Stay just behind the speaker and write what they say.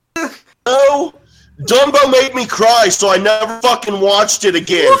Dumbo made me cry, so I never fucking watched it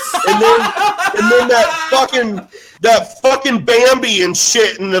again. And then that fucking Bambi and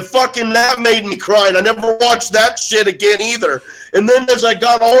shit, and that made me cry, and I never watched that shit again either. And then as I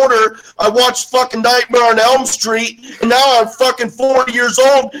got older, I watched fucking Nightmare on Elm Street, and now I'm fucking 40 years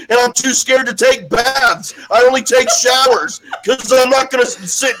old, and I'm too scared to take baths. I only take showers, because I'm not going to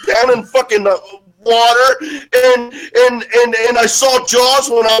sit down in fucking water. And I saw Jaws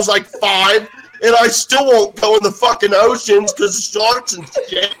when I was like 5, and I still won't go in the fucking oceans because of sharks and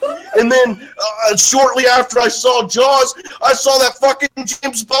shit. And then shortly after I saw Jaws, I saw that fucking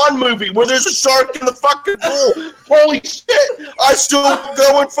James Bond movie where there's a shark in the fucking pool. Holy shit! I still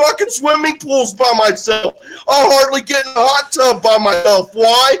go in fucking swimming pools by myself. I hardly get in a hot tub by myself.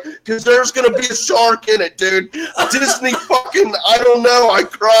 Why? Because there's gonna be a shark in it, dude. Disney fucking, I don't know. I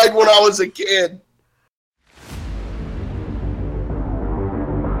cried when I was a kid.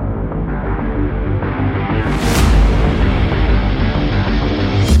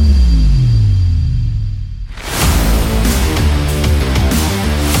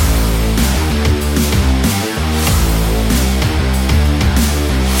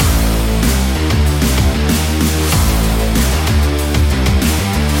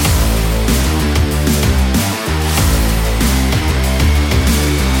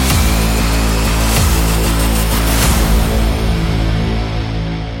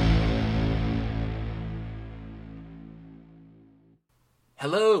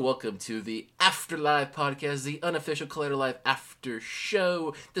 Hello, welcome to the Afterlife Podcast, the unofficial Collider Live After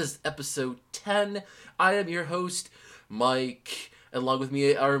Show. This is episode 10. I am your host, Mike, and along with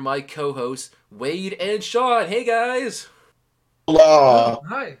me are my co-hosts, Wade and Sean. Hey, guys! Hello.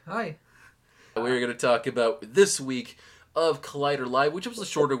 Hi. We're going to talk about this week of Collider Live, which was a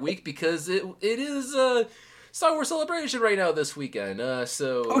shorter week because it is Star Wars Celebration right now this weekend.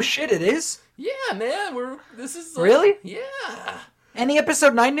 Oh shit, it is? Yeah, man, this is... Really? Yeah. Any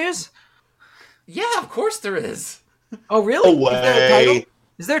episode 9 news? Yeah, of course there is. Oh, really? No way.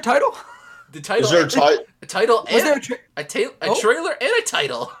 Is there a title? The title. Is there a title and Was there a trailer and a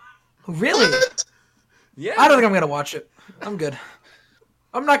title? Really? What? Yeah. I don't think I'm gonna watch it. I'm good.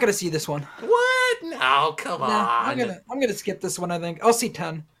 I'm not gonna see this one. What? No, come Nah, on. I'm gonna skip this one. I think I'll see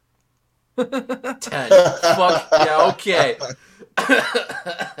 10. 10. Fuck yeah. Okay.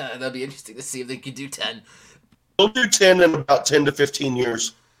 That'd be interesting to see if they could do 10. We'll do 10 in about 10 to 15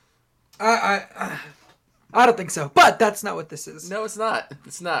 years. I don't think so. But that's not what this is. No, it's not.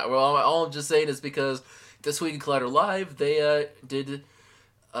 It's not. Well, all I'm just saying is because this week in Collider Live, they did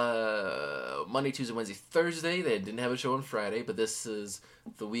Monday, Tuesday, Wednesday, Thursday. They didn't have a show on Friday, but this is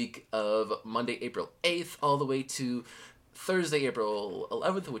the week of Monday, April 8th, all the way to Thursday, April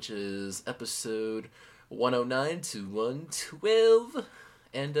 11th, which is episode 109 to 112.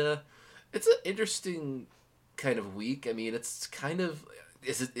 And it's an interesting kind of week. I mean, it's kind of...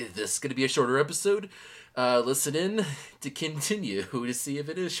 Is this going to be a shorter episode? Listen in to continue to see if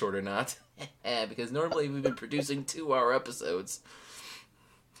it is short or not. Because normally we've been producing 2-hour episodes.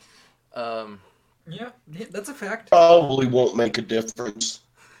 Yeah, that's a fact. Probably won't make a difference.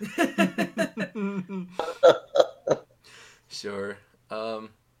 Sure.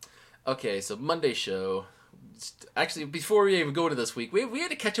 Okay, so Monday show. Actually, before we even go into this week, we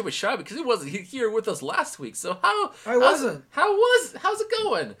had to catch up with Sean because he wasn't here with us last week. So how's it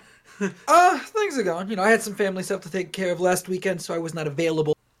going? Things are going. I had some family stuff to take care of last weekend, so I was not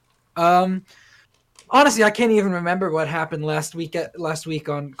available. Honestly, I can't even remember what happened last week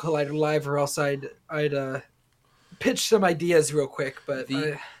on Collider Live, or else I'd pitch some ideas real quick. But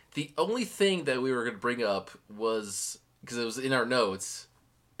the only thing that we were going to bring up was, because it was in our notes,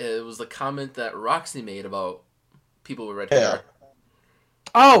 it was the comment that Roxy made about people with red hair.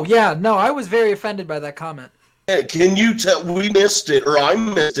 Oh, yeah. No, I was very offended by that comment. Hey, can you tell? We missed it, or I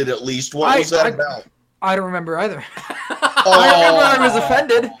missed it at least. What was that about? I don't remember either. I remember I was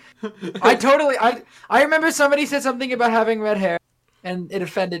offended. I remember somebody said something about having red hair, and it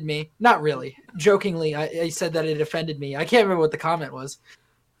offended me. Not really. Jokingly, I said that it offended me. I can't remember what the comment was.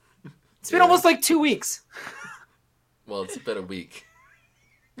 It's been almost like 2 weeks. Well, it's been a week.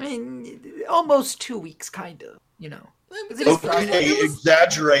 I mean, almost 2 weeks, kind of, Okay,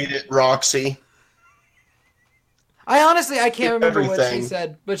 exaggerate it, Roxy. I can't remember what she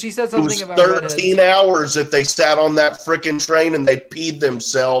said, but she said something about redheads. It was 13 hours if they sat on that frickin' train and they peed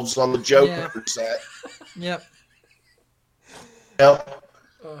themselves on the Joker set. Yep. Yep.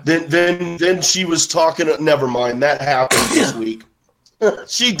 Then she was talking. Never mind, that happened this week.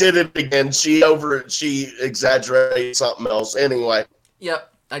 She did it again. She exaggerated something else. Anyway. Yep.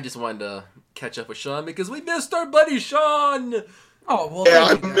 I just wanted to catch up with Sean because we missed our buddy Sean. Oh well. Yeah,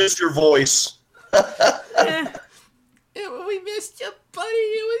 I missed your voice. We missed you, buddy.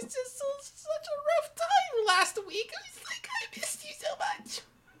 It was just such a rough time last week. I was like, I missed you so much.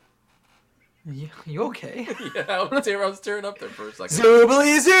 You okay? Yeah, I was tearing up there for a second.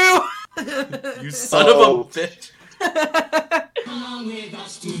 Zoobly zoo! You son of a bitch.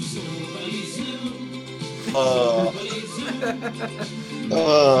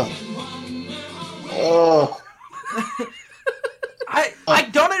 I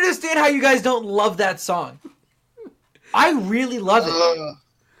don't understand how you guys don't love that song. I really love it.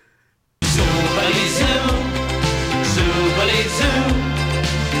 Zoobly zoo, zoobly zoo,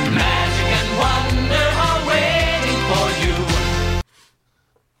 magic and wonder are waiting for you.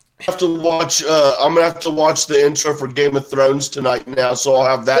 Have to watch. I'm gonna have to watch the intro for Game of Thrones tonight now, so I'll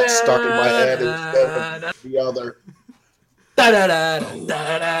have that stuck in my head instead of the other. What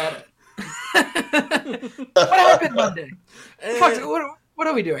happened Monday? Fuck, what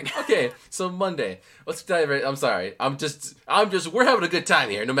are we doing? Okay, so Monday. Let's dive right. I'm sorry. I'm just. We're having a good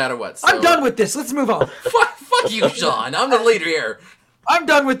time here, no matter what. So. I'm done with this. Let's move on. Fuck you, Sean. I'm the leader here. I'm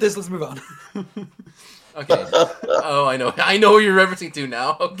done with this. Let's move on. Okay. Oh, I know who you're referencing to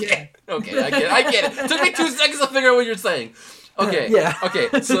now. Okay. Okay, I get it. Took me 2 seconds to figure out what you're saying. Okay. Yeah. Okay.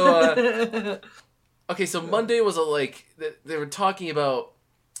 So. So Monday was they were talking about.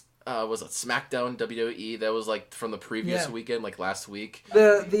 Was it SmackDown WWE? That was like from the previous weekend, like last week.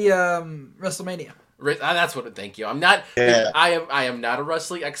 The WrestleMania. That's what. Thank you. I'm not. Yeah. I am not a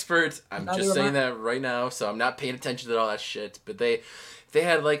wrestling expert. I'm Neither just am saying I. that right now. So I'm not paying attention to all that shit. But they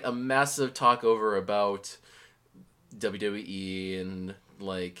had like a massive talk over about WWE and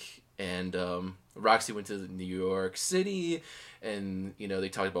Roxy went to New York City. And, they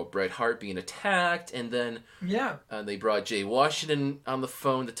talked about Bret Hart being attacked. And then they brought Jay Washington on the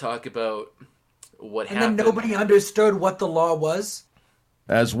phone to talk about what happened. And then nobody understood what the law was.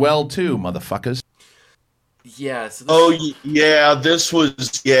 As well, too, motherfuckers. Yeah. So This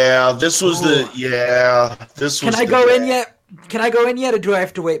was Can I go in yet? Can I go in yet, or do I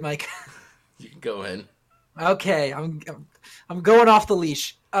have to wait, Mike? You can go in. Okay, I'm going off the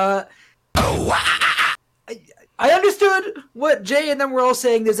leash. I understood what Jay and them were all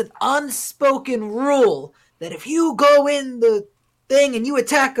saying. There's an unspoken rule that if you go in the thing and you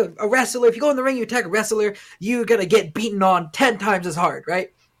attack a wrestler, if you go in the ring, you attack a wrestler, you're going to get beaten on 10 times as hard,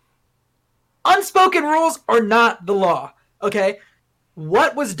 right? Unspoken rules are not the law, okay?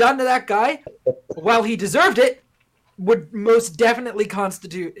 What was done to that guy, while he deserved it, would most definitely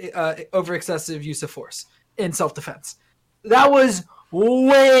constitute over excessive use of force in self-defense. That was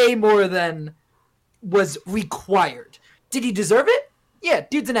way more than was required. Did he deserve it? Yeah,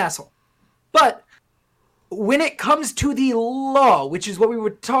 dude's an asshole. But when it comes to the law, which is what we were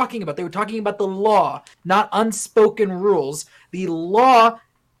talking about, they were talking about the law, not unspoken rules. The law,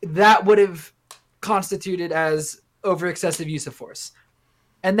 that would have constituted as over excessive use of force.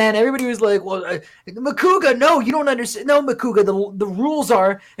 And then everybody was like, well, Makuga, no, you don't understand. No, Makuga, the rules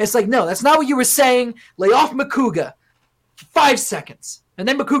are. And it's like, no, that's not what you were saying. Lay off Makuga. 5 seconds. And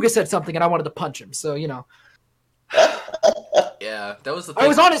then Makuga said something, and I wanted to punch him. So, Yeah, that was the thing. I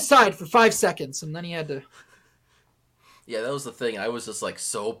was on his side for 5 seconds, and then he had to... Yeah, that was the thing. I was just,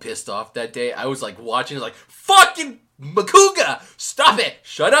 so pissed off that day. I was, watching, fucking Makuga! Stop it!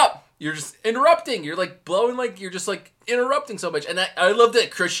 Shut up! You're just interrupting. You're, blowing, you're just, interrupting so much. And I love that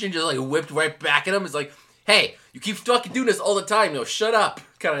Christian just, whipped right back at him. It's like, hey, you keep fucking doing this all the time. Shut up.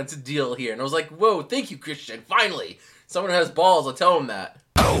 Kind of deal here. And I was like, whoa, thank you, Christian. Finally. Someone who has balls, I'll tell him that.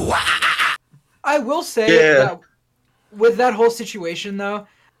 I will say that with that whole situation, though,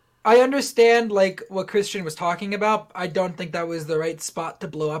 I understand, what Christian was talking about. I don't think that was the right spot to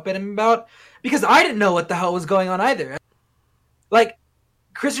blow up at him about, because I didn't know what the hell was going on either.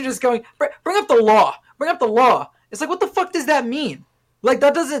 Christian just going, bring up the law. Bring up the law. It's like, what the fuck does that mean?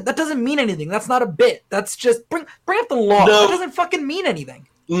 That doesn't mean anything. That's not a bit. That's just, bring up the law. No. That doesn't fucking mean anything.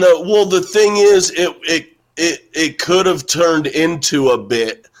 No, well, the thing is, it could have turned into a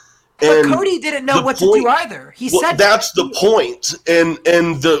bit. But Cody didn't know what to do either. He said that's the point, and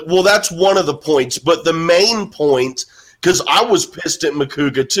that's one of the points. But the main point, because I was pissed at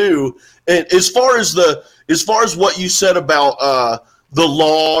Makuga too. And as far as what you said about the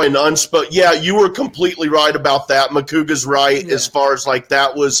law and unspoken, yeah, you were completely right about that. Makuga's right as far as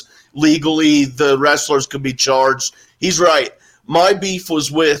that was legally the wrestlers could be charged. He's right. My beef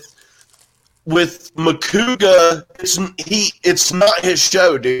was with Makuga. It's not his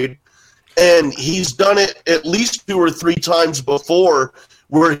show, dude. And he's done it at least 2 or 3 times before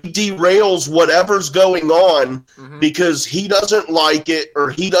where he derails whatever's going on because he doesn't like it or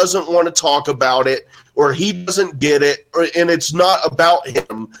he doesn't want to talk about it or he doesn't get it, and it's not about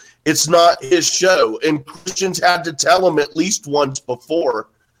him. It's not his show. And Christians had to tell him at least once before.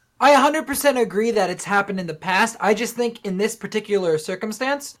 I 100% agree that it's happened in the past. I just think in this particular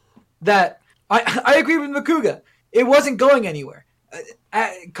circumstance that I agree with Makuga. It wasn't going anywhere.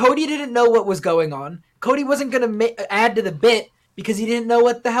 Cody didn't know what was going on. Cody wasn't going to add to the bit because he didn't know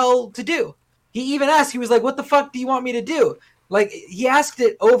what the hell to do. He even asked, he was like, what the fuck do you want me to do? Like, he asked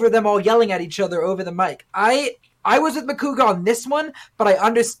it over them all yelling at each other over the mic. I was with Makuga on this one, but I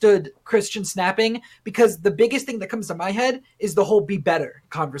understood Christian snapping because the biggest thing that comes to my head is the whole be better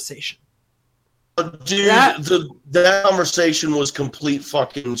conversation. Dude, that conversation was complete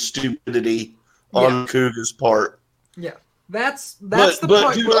fucking stupidity on Makuga's part. Yeah. That's but, the but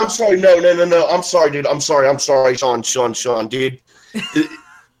point. Dude, I'm sorry. No. I'm sorry, dude. I'm sorry, Sean, dude.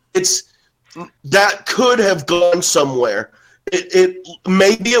 It's that could have gone somewhere. It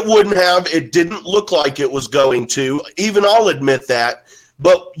maybe it wouldn't have. It didn't look like it was going to. Even I'll admit that.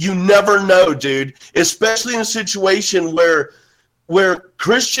 But you never know, dude. Especially in a situation where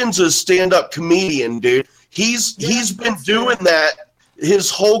Christian's a stand-up comedian, dude. He's been doing that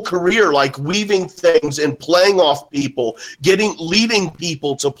his whole career, like weaving things and playing off people, leading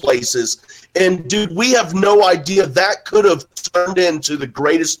people to places. And dude, we have no idea. That could have turned into the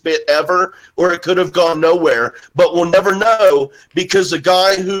greatest bit ever, or it could have gone nowhere. But we'll never know because the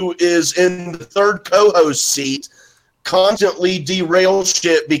guy who is in the third co-host seat constantly derails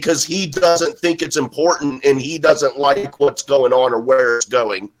shit because he doesn't think it's important and he doesn't like what's going on or where it's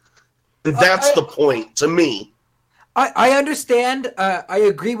going. That's the point to me. I understand. I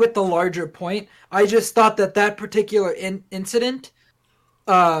agree with the larger point. I just thought that particular incident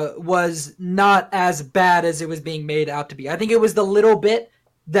was not as bad as it was being made out to be. I think it was the little bit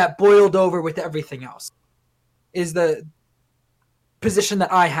that boiled over with everything else is the position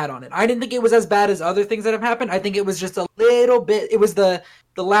that I had on it. I didn't think it was as bad as other things that have happened. I think it was just a little bit. It was the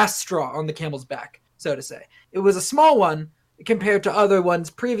last straw on the camel's back, so to say. It was a small one compared to other ones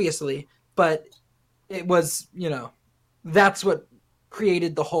previously, but it was, that's what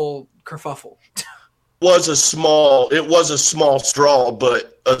created the whole kerfuffle. It was a small straw,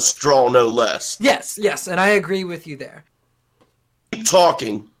 but a straw no less. Yes, and I agree with you there. Keep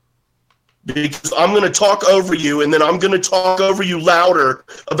talking, because I'm going to talk over you, and then I'm going to talk over you louder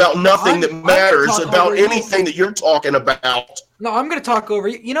about nothing that matters, about anything that you're talking about. No, I'm going to talk over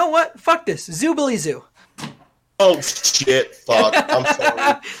you. You know what? Fuck this. Zoobly zoo. Oh, shit. Fuck. I'm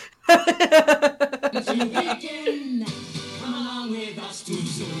sorry.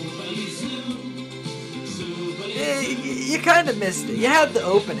 You kind of missed it. You had the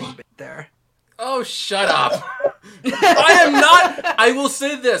opening bit there. Oh, shut up. I am not. I will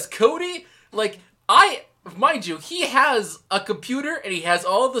say this. Cody, mind you, he has a computer and he has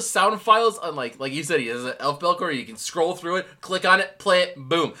all the sound files on, like you said, he has an Elf Bell recorder. You can scroll through it, click on it, play it,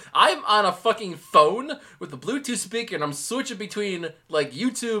 boom. I'm on a fucking phone with a Bluetooth speaker and I'm switching between,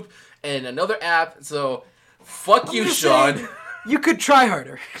 YouTube and another app. So, fuck you, Sean. Saying, you could try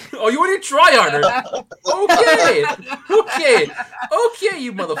harder. Oh, you want to try harder? Okay,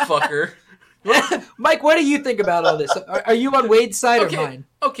 you motherfucker. Mike, what do you think about all this? Are you on Wade's side or mine?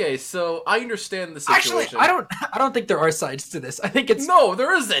 Okay, so I understand the situation. Actually, I don't think there are sides to this. I think it's no,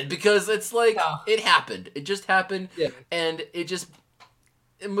 there isn't, because it's it happened. It just happened, and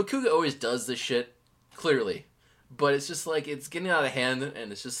Makuga always does this shit clearly, but it's just it's getting out of hand,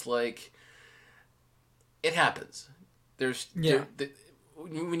 and it's just it happens.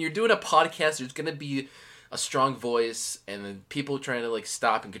 When you're doing a podcast, there's gonna be a strong voice, and then people trying to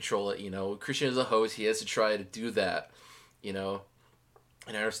stop and control it. Christian is a host; he has to try to do that. And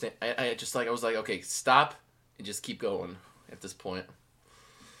I understand. I was like, okay, stop and just keep going at this point.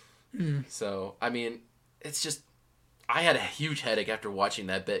 So I mean, it's just I had a huge headache after watching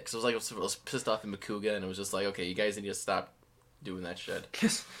that bit because I was pissed off at Makuga, and it was just okay, you guys need to stop doing that shit.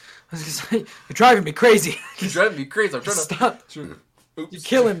 I was just you're driving me crazy. You're driving me crazy. I'm trying to stop. You're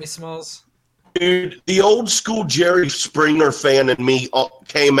killing me, Smalls. Dude, the old school Jerry Springer fan in me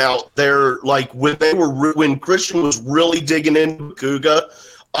came out there when Christian was really digging into Makuga.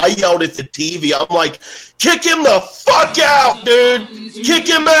 I yelled at the TV. I'm like, kick him the fuck out, dude! Kick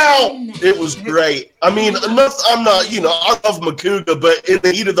him out! It was great. I mean, I'm not, I love Makuga, but in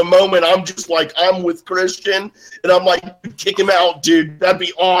the heat of the moment, I'm just I'm with Christian, and I'm like, kick him out, dude. That'd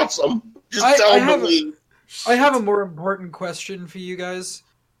be awesome. Just tell him to leave. I have a more important question for you guys.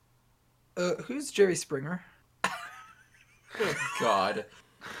 Who's Jerry Springer? Oh, God.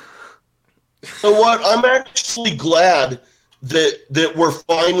 You know what? I'm actually glad that we're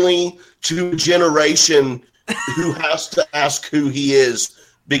finally to a generation who has to ask who he is,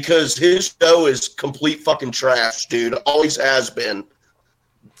 because his show is complete fucking trash, dude. Always has been.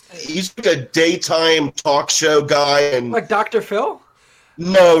 He's like a daytime talk show guy, and Like Dr. Phil?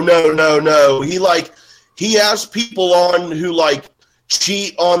 No. He has people on who like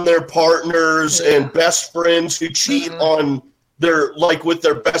cheat on their partners and best friends who cheat on their with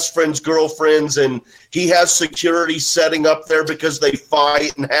their best friends' girlfriends, and he has security setting up there because they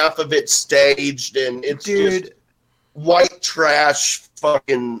fight, and half of it's staged, and it's just white trash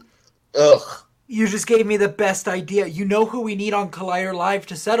fucking ugh. You just gave me the best idea. You know who we need on Collider Live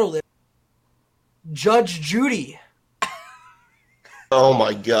to settle this? Judge Judy. Oh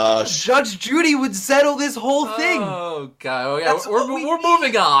my gosh. Judge Judy would settle this whole thing. Oh god. Oh, yeah. We're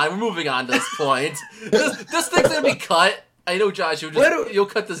moving on. We're moving on to this point. this thing's gonna be cut. I know, Josh. You'll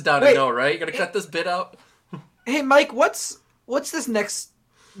cut this down. I know, right? You're gonna cut this bit out. Hey, Mike. What's this next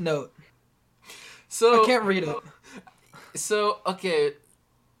note? So I can't read it. So okay.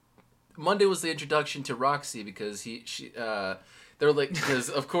 Monday was the introduction to Roxy because they're like, because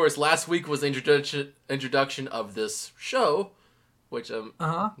of course last week was the introduction of this show, which I'm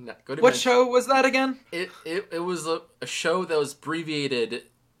not going to. What show was that again? It was a show that was abbreviated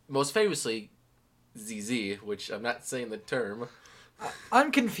most famously ZZ, which I'm not saying the term.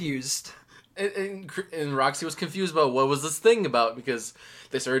 I'm confused. And Roxy was confused about what was this thing about, because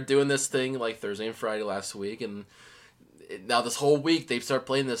they started doing this thing like Thursday and Friday last week, and now this whole week they start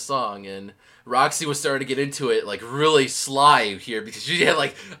playing this song, and Roxy was starting to get into it like really sly here, because she had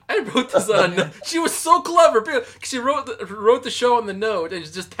like, I wrote this on. She was so clever because she wrote the show on the note and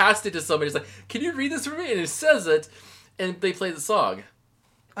just passed it to somebody. It's like, can you read this for me? And it says it, and they play the song.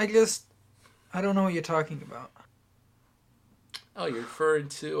 I don't know what you're talking about. Oh, you're referring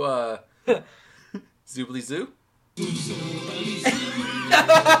to Zoobly Zoo?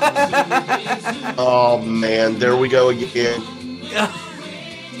 Oh man, there we go again.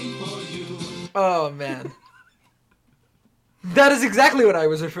 Oh man, that is exactly what I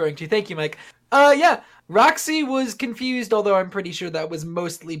was referring to. Thank you, Mike. Yeah, Roxy was confused, although I'm pretty sure that was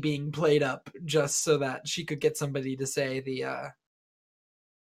mostly being played up just so that she could get somebody to say the.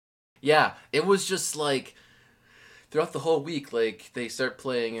 Yeah, it was just like throughout the whole week, like they start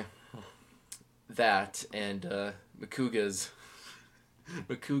playing that, and Makuga's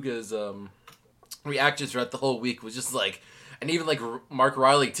reactions throughout the whole week was just like, and even like Mark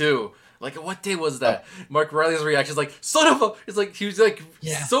Riley too. Like, what day was that? Mark Riley's reaction is like, son of a. It's like he was like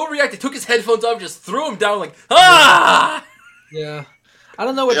so reactive, took his headphones off, just threw him down, like ah. Yeah, I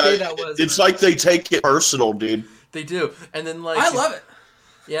don't know what day that was. It's like they take it personal, dude. They do, and then like I love it.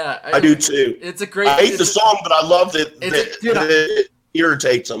 Yeah, I do too. It's a great. I hate the song, but I love that it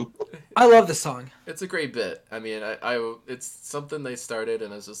irritates them. I love the song. It's a great bit. I mean, I it's something they started,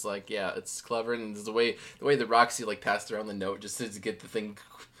 and it's just like, yeah, it's clever, and the way that Roxy like passed around the note just to get the thing.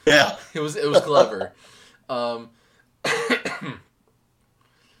 Yeah, it was clever. What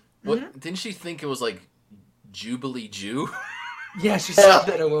didn't she think it was like Jubilee Jew? Yeah, she said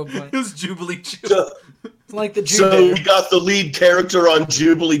that at one point. It was Jubilee Jew. It's like the Jew So Bear. we got the lead character on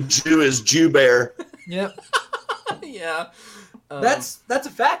Jubilee Jew as Jew Bear. Yep. Yeah. That's a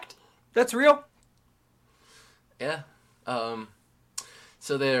fact. That's real. Yeah.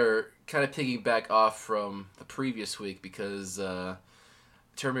 So they're kind of piggyback off from the previous week because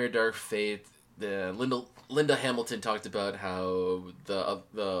Terminator Dark Fate, Linda Hamilton talked about how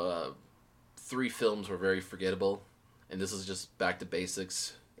the three films were very forgettable, and this is just back to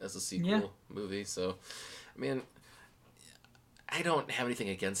basics as a sequel movie. So, I mean, I don't have anything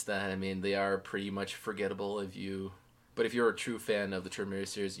against that. I mean, they are pretty much forgettable but if you're a true fan of the Terminator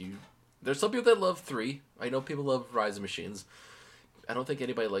series, there's some people that love 3. I know people love Rise of Machines. I don't think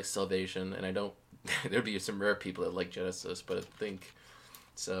anybody likes Salvation, and I don't. There'd be some rare people that like Genesis, but I think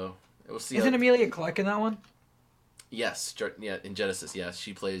so. We'll see. Isn't Amelia Clark in that one? Yes, yeah, in Genesis, yes,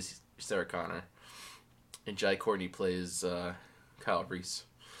 she plays Sarah Connor, and Jai Courtney plays Kyle Reese.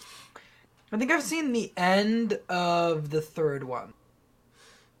 I think I've seen the end of the third one.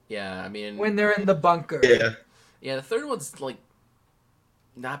 Yeah, I mean when they're in the bunker. Yeah, the third one's like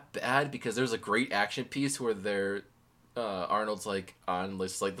not bad because there's a great action piece where Arnold's like on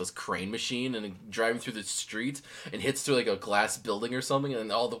this crane machine and driving through the street and hits through like a glass building or something,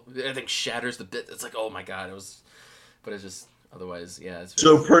 and everything shatters the bit. It's like, oh my god, but it's just otherwise, yeah. It's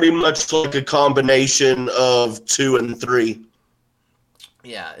so pretty much like a combination of 2 and 3.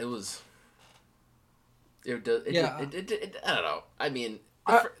 Yeah, it was. I don't know. I mean,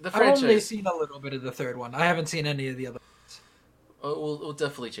 the franchise. I've only seen a little bit of the third one. I haven't seen any of the other ones. Oh, we'll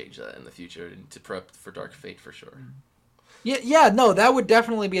definitely change that in the future to prep for Dark Fate for sure. Yeah, no, that would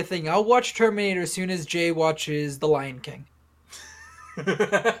definitely be a thing. I'll watch Terminator as soon as Jay watches The Lion King.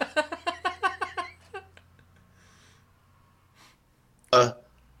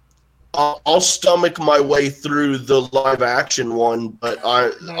 I'll stomach my way through the live action one, but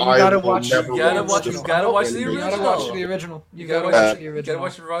I gotta will watch- never you gotta watch watch- the you gotta watch the You fucking gotta original. watch the original. You You gotta gotta watch the You original.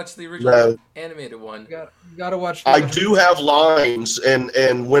 gotta watch the original No. animated one. You gotta watch the I original. do have lines,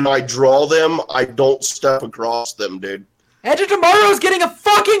 and when I draw them, I don't step across them, dude. Edge of Tomorrow's getting a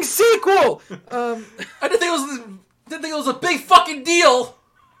fucking sequel! I didn't think it was a big fucking deal.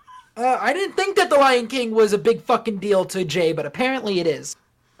 I didn't think that The Lion King was a big fucking deal to Jay, but apparently it is.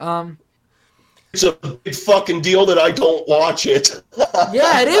 It's a big fucking deal that I don't watch it.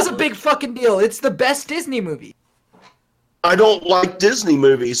 Yeah, it is a big fucking deal. It's the best Disney movie. I don't like Disney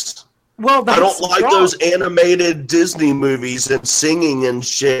movies. Well, that's I don't like wrong. those animated Disney movies and singing and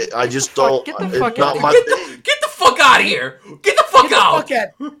shit. I just don't. Get the It's fuck not out. my Get thing. the fuck out of here! Get the fuck Get the out! fuck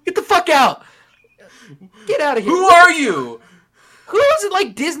out! Get the fuck out! Get out of here! Who are you? Who doesn't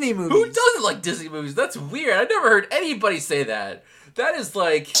like Disney movies? Who doesn't like Disney movies? That's weird. I never heard anybody say that. That is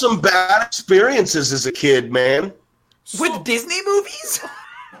like Some bad experiences as a kid, man. With Disney movies?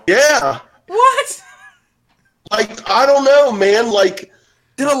 Yeah. what? Like, I don't know, man. Like,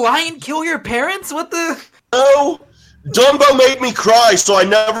 Did a lion kill your parents? What the? no. Dumbo made me cry, so I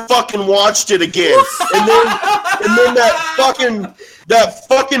never fucking watched it again. And then that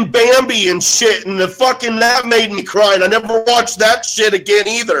fucking Bambi and shit, and that made me cry, and I never watched that shit again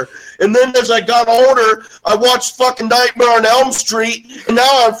either. And then as I got older, I watched fucking Nightmare on Elm Street, and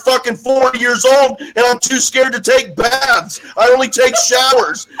now I'm fucking 40 years old, and I'm too scared to take baths. I only take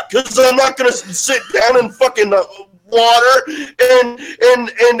showers, because I'm not gonna sit down in fucking water. And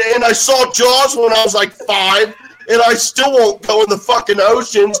I saw Jaws when I was like 5. And I still won't go in the fucking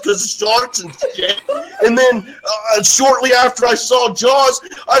oceans because of sharks and shit. And then shortly after I saw Jaws,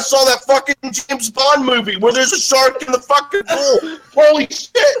 I saw that fucking James Bond movie where there's a shark in the fucking pool. Holy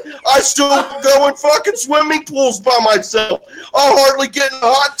shit! I still won't go in fucking swimming pools by myself. I'll hardly get in a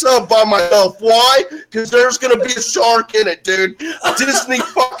hot tub by myself. Why? Because there's gonna be a shark in it, dude. Disney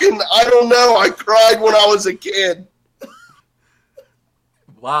fucking, I don't know. I cried when I was a kid.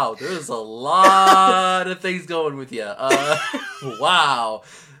 Wow, there's a lot of things going with you. Wow.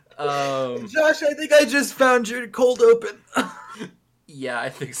 Josh, I think I just found your cold open. Yeah, I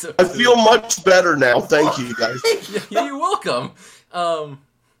think so. I too. feel much better now. Thank you, guys. Yeah, you're welcome. I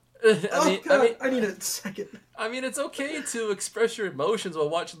need a second. I mean, it's okay to express your emotions while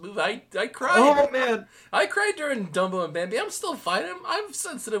watching the movie. I cried. Oh man, I cried during Dumbo and Bambi. I'm still fine. I'm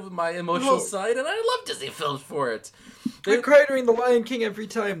sensitive with my emotional Oh. side, and I love Disney films for it. I cry during The Lion King every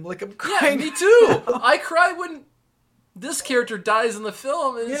time. Like I'm Yeah, crying. me too. I cry when this character dies in the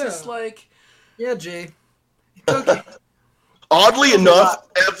film, and it's Yeah. just like, Yeah, Jay. It's okay. Oddly enough,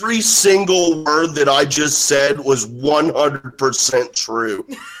 every single word that I just said was 100% true.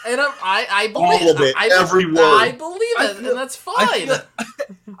 and I believe All of it, every word. I believe I it, feel- and that's I fine. feel-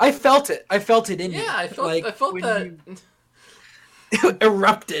 I felt it. I felt it in me. Yeah, I felt when that. you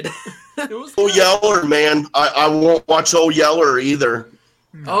erupted. It was Oh, Yeller, man. I won't watch Oh Yeller either.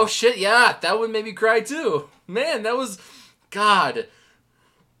 Oh shit, yeah, that one made me cry too. Man, that was God.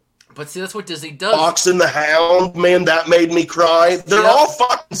 But see, that's what Disney does. Fox and the Hound, man, that made me cry. They're Yeah. all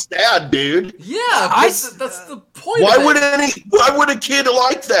fucking sad, dude. Yeah, I that's the point. Why of it. would a kid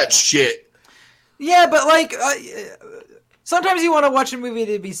like that shit? Yeah, but like sometimes you want to watch a movie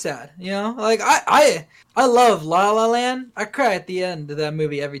to be sad, you know? Like I love La La Land. I cry at the end of that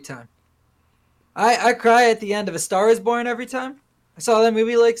movie every time. I cry at the end of A Star Is Born every time. I saw that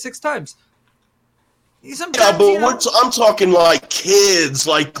movie like 6 times. Sometimes, Yeah, but you know, I'm talking like kids,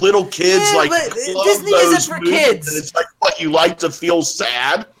 like little kids, Yeah, like but love Disney those isn't for movies, kids. and it's like, what, you like to feel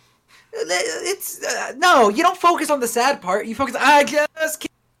sad? it's no, you don't focus on the sad part. You focus. I just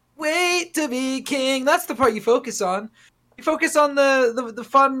can't wait to be king. That's the part you focus on. You focus on the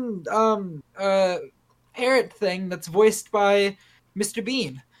fun parrot thing that's voiced by Mr.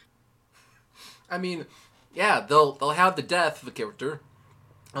 Bean. I mean, yeah, they'll have the death of a character,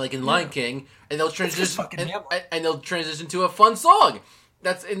 like in Lion King, and they'll transition fucking Hamlet. and they'll transition to a fun song.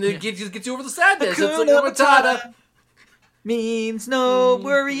 That's and it gets you over the sadness. It's like Hakuna Matata. Means no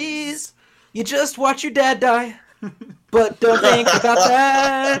worries. You just watch your dad die, but don't think about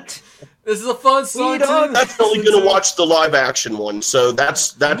that. This is a fun song don't- too. I'm definitely gonna watch the live action one, so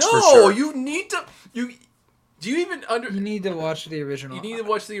that's for No, sure. you need to. Do you even You need to watch the original. You need to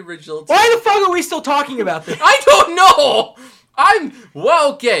watch the original. Why the fuck are we still talking about this? I don't know.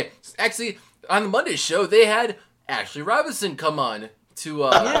 Okay. Actually, on the Monday show, they had Ashley Robinson come on to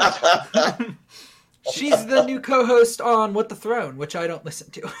She's the new co-host on What the Throne, which I don't listen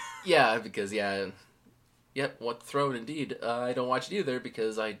to. Yeah, because yep, What the Throne indeed. I don't watch it either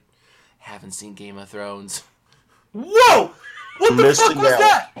because I haven't seen Game of Thrones. Whoa! What the Missing fuck was out.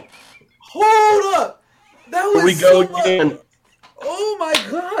 that? Hold up! That was Here we go so much- again. Oh my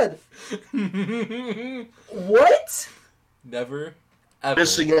god! What? Never, ever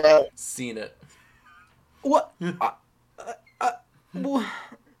Missing out. seen it. What? Well,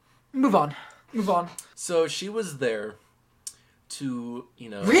 move on. Move on. So she was there to,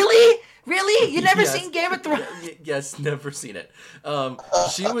 Really? Really? You never Yes. seen Game of Thrones? Yes, never seen it.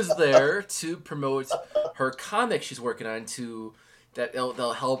 She was there to promote her comic she's working on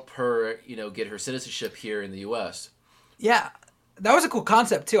they'll help her, get her citizenship here in the U.S. Yeah, that was a cool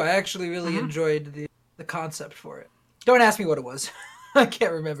concept too. I actually really enjoyed the concept for it. Don't ask me what it was. I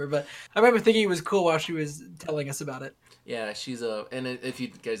can't remember, but I remember thinking it was cool while she was telling us about it. Yeah, she's and if you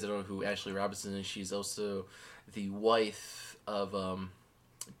guys don't know who Ashley Robinson is, she's also the wife of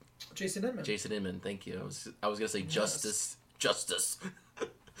Jason Inman. Jason Inman. Thank you. I was gonna say Justice. Justice.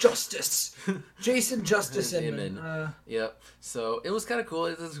 Jason Justice Inman. Inman. Yep. So it was kind of cool.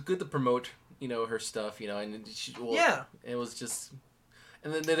 It was good to promote, her stuff, and Yeah. It was just,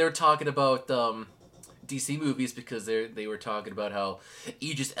 and then they were talking about DC movies because they were talking about how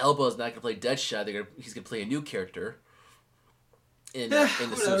Idris Elba is not gonna play Deadshot. He's gonna play a new character in the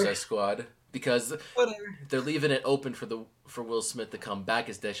Whatever. Suicide Squad because Whatever. they're leaving it open for Will Smith to come back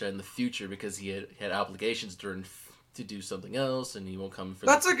as Deadshot in the future because he had obligations to do something else and he won't come for.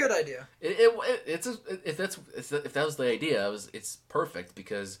 That's a good idea. If that was the idea, it's perfect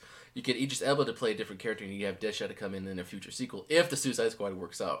because you get Idris Elba to play a different character and you have Deadshot to come in a future sequel if the Suicide Squad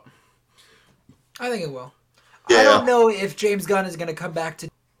works out. I think it will. Yeah. I don't know if James Gunn is going to come back to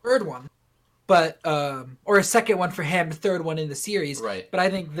the third one, but or a second one for him, the third one in the series. Right. But I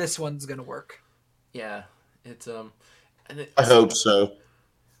think this one's going to work. Yeah, it's I hope so.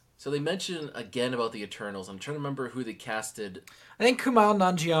 So they mentioned again about the Eternals. I'm trying to remember who they casted. I think Kumail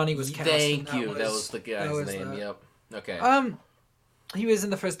Nanjiani was cast. Thank and you. That was the guy's was name. that. Yep. Okay. He was in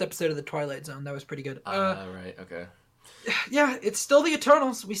the first episode of The Twilight Zone. That was pretty good. Right. Okay. Yeah, it's still the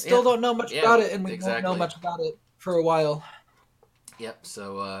Eternals. We still Yeah. don't know much Yeah, about it, and we exactly. won't know much about it for a while. Yep.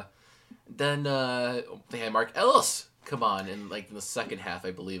 So then they had Mark Ellis come on in the second half,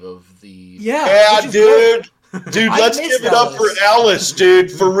 I believe, of the. Yeah, Yeah, which is great. dude. Dude, I let's missed give it up for Ellis. Alice,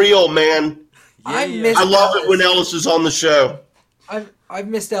 dude. For real, man. I missed I love Ellis. it when Ellis is on the show. I've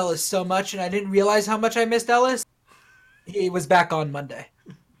missed Ellis so much, and I didn't realize how much I missed Ellis. He was back on Monday.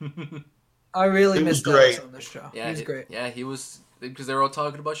 I really He was missed Ellis great. on this show. Yeah, he was great. Yeah, he was because they were all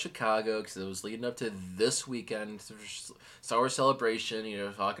talking about Chicago because it was leading up to this weekend, Star Wars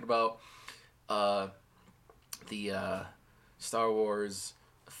Celebration. Talking about the Star Wars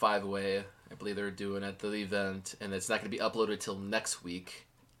 5-way. I believe they were doing at the event, and it's not going to be uploaded till next week,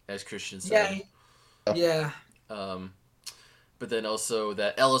 as Christian said. Yeah. But then also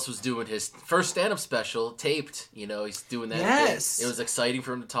that Ellis was doing his first stand-up special, taped. He's doing that. Yes. It was exciting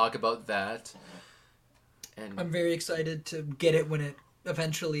for him to talk about that. And I'm very excited to get it when it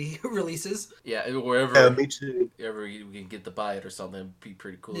eventually releases. yeah, wherever. Yeah, me too. Ever you can get to buy it or something, it'd be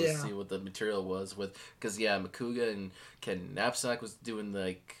pretty cool to Yeah. see what the material was because Makuga and Ken Knapsack was doing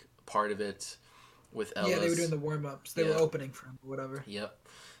part of it with Ellis. Yeah, they were doing the warm-ups. They Yeah. were opening for him or whatever. Yep.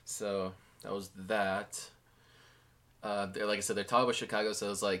 So that was that. Like I said, they're talking about Chicago, so it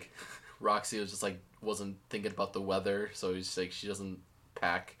was like Roxy was just wasn't thinking about the weather, so he's she doesn't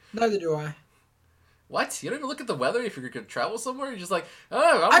pack. Neither do I. What? You don't even look at the weather if you're gonna travel somewhere. You're just oh.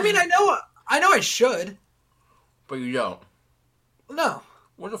 I mean, I know I should. but you don't. No,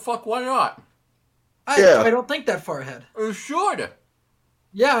 What the fuck? Why not? Yeah. I don't think that far ahead. You should.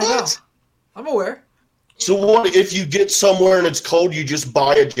 Yeah, I know. What? I'm aware. So what if you get somewhere and it's cold, you just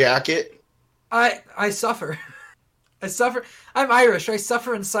buy a jacket? I suffer. I suffer. I'm Irish. I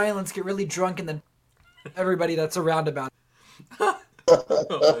suffer in silence, get really drunk, and then everybody that's around about it.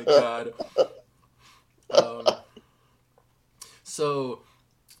 Oh my god. So,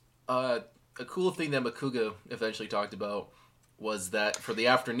 a cool thing that Makuga eventually talked about was that for the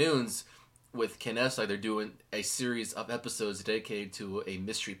afternoons with Ken Esai, they're doing a series of episodes dedicated to a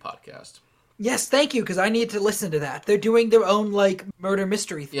mystery podcast. Yes, thank you, because I need to listen to that. They're doing their own murder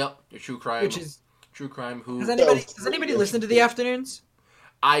mystery thing, Yep, your true crime. which is. True crime. Who Does anybody listen to the afternoons?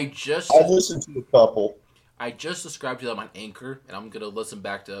 I just I've listened to a couple. subscribed to them on Anchor, and I'm gonna listen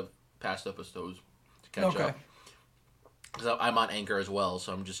back to past episodes to catch Okay. up. Because I'm on Anchor as well,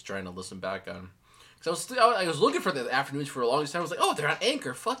 so I'm just trying to listen back on. Because I was looking for the afternoons for a long time. I was like, oh, they're on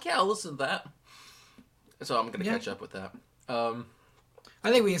Anchor. Fuck yeah, I'll listen to that. So I'm gonna Yeah. catch up with that.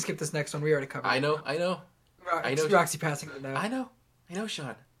 I think we can skip this next one. We already covered. I it. know. I know. Roxy passing it now. I know,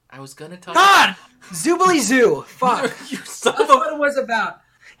 Sean. I was gonna talk. God! Zoobly Zoo! Fuck. You son That's of a... what it was about.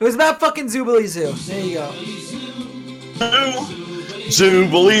 It was about fucking Zoobly Zoo. There you go.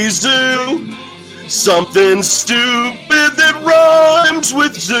 Zoobly Zoo. Something stupid that rhymes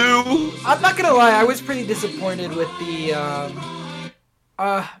with zoo. I'm not gonna lie, I was pretty disappointed with the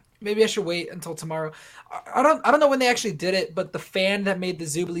maybe I should wait until tomorrow. I don't know when they actually did it, but the fan that made the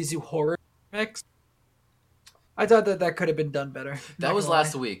Zoobly Zoo horror mix, I thought that could have been done better. That was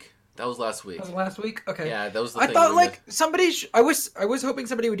last week. That was last week. That was last week? Okay. Yeah, that was the I thing. thought like somebody I was hoping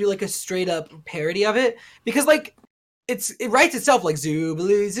somebody would do like a straight up parody of it, because like it writes itself like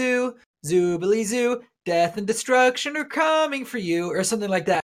Zoobly Zoo, Zoobly Zoo, death and destruction are coming for you, or something like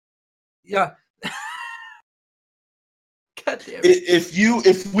that. Yeah. God damn it.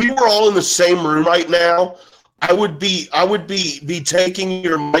 If we were all in the same room right now, I would be taking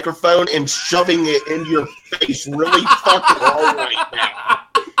your microphone and shoving it into your face really fucking hard right now.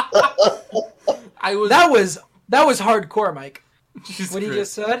 That was hardcore, Mike. Jesus What he Christ.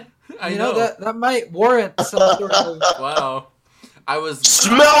 just said. I know. That might warrant some sort of. Wow. I was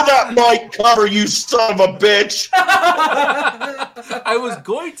Smell that mic cover, you son of a bitch! I was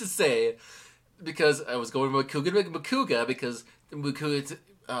going to say, because I was going with Makuga because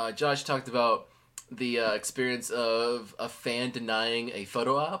Josh talked about the experience of a fan denying a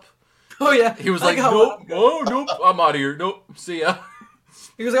photo op. Oh yeah. He was like, nope, I'm out of here. Nope, see ya.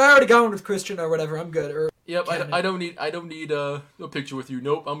 He was like, I already got one with Christian or whatever. I'm good. Or Yep, I don't need a picture with you.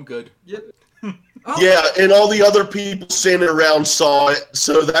 Nope, I'm good. yep. Oh, Yeah, and all the other people standing around saw it,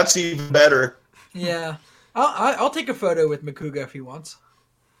 so that's even better. Yeah. I'll take a photo with Makuga if he wants.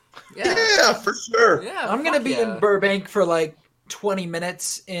 Yeah, for sure. Yeah, I'm gonna fuck be yeah. in Burbank for like 20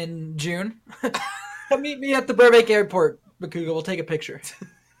 minutes in June. Come meet me at the Burbank airport, Makuga. We'll take a picture.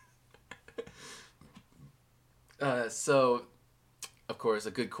 So, of course,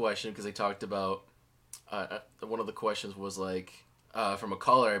 a good question, because they talked about one of the questions was like from a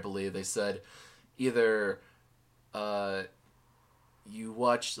caller, I believe. They said either you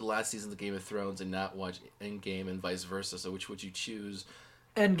watched the last season of Game of Thrones and not watch Endgame, and vice versa. So, which would you choose?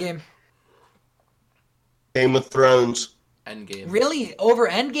 Endgame. Game of Thrones. Endgame. Really? Over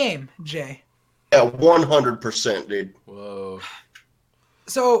Endgame, Jay? Yeah, 100%, dude. Whoa.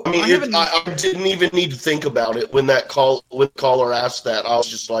 So I mean, haven't- I didn't even need to think about it when the caller asked that. I was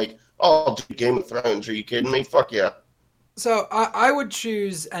just like, "Oh, dude, Game of Thrones? Are you kidding me? Fuck yeah!" So I would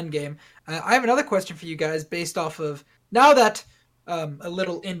choose Endgame. I have another question for you guys based off of now that a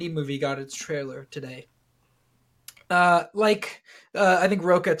little indie movie got its trailer today. I think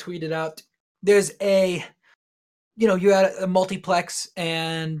Roka tweeted out, there's you had a multiplex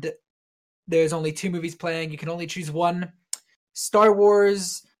and there's only 2 movies playing. You can only choose one: Star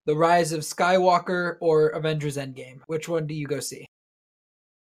Wars, The Rise of Skywalker, or Avengers Endgame. Which one do you go see?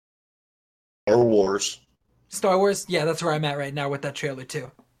 Star Wars. Star Wars? Yeah, that's where I'm at right now with that trailer too.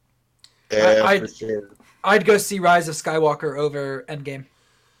 Yeah, I'd- for sure. I'd go see Rise of Skywalker over Endgame.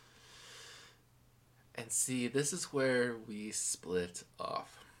 And see, this is where we split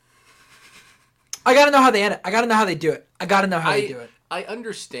off. I gotta know how they end it. I gotta know how they do it. I gotta know how they do it. I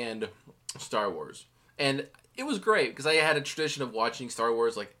understand Star Wars, and it was great because I had a tradition of watching Star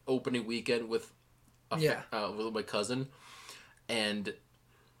Wars like opening weekend with with my cousin, and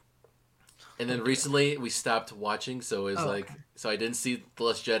then recently we stopped watching, so it was so I didn't see The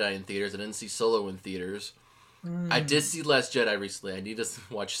Last Jedi in theaters. I didn't see Solo in theaters. I did see Last Jedi recently. I need to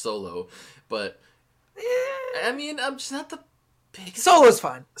watch Solo, but I mean, I'm just not the biggest. Solo's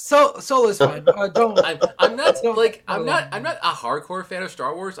fine. Solo's fine. Don't. I'm not Don't- like I'm not a hardcore fan of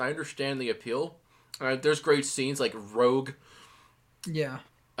Star Wars. I understand the appeal. There's great scenes like Rogue. Yeah.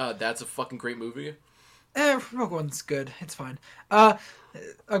 That's a fucking great movie. Rogue One's good. It's fine. I've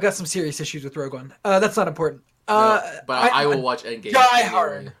got some serious issues with Rogue One. That's not important. But I will watch Endgame.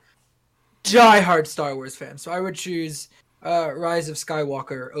 Die hard Star Wars fan. So I would choose Rise of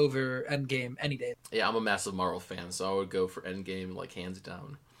Skywalker over Endgame any day. Yeah, I'm a massive Marvel fan, so I would go for Endgame like hands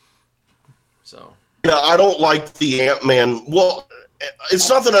down. So Yeah, I don't like the Ant-Man. Well, it's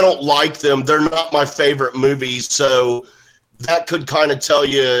not that I don't like them. They're not my favorite movies, so that could kind of tell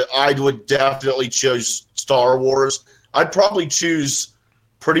you I would definitely choose Star Wars. I'd probably choose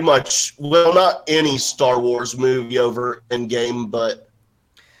pretty much, well, not any Star Wars movie over Endgame, but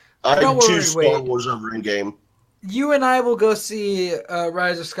I'd Don't worry, choose Star wait. Wars over Endgame. You and I will go see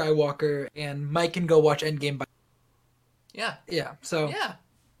Rise of Skywalker, and Mike can go watch Endgame. yeah, So yeah.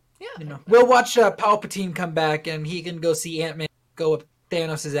 we'll watch Palpatine come back, and he can go see Ant-Man go with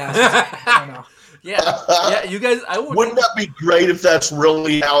Thanos' ass. I don't know. Yeah, you guys. Wouldn't that be great if that's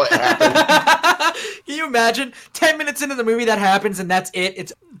really how it happened? Can you imagine? 10 minutes into the movie that happens and that's it.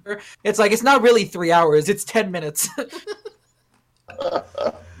 It's over. It's like it's not really 3 hours. It's 10 minutes.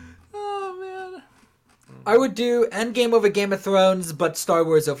 Oh man. I would do Endgame over Game of Thrones, but Star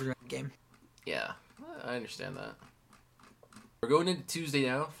Wars over Endgame. Yeah, I understand that. We're going into Tuesday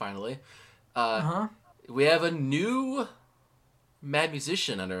now. Finally, Uh-huh. we have a new Mad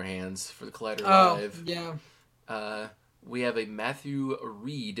Musician on our hands for the Collider Oh, Live. yeah. We have a Matthew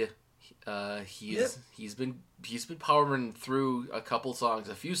Reed. He's Yep. he's been powering through a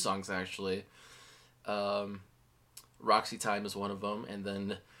few songs actually. Roxy Time is one of them, and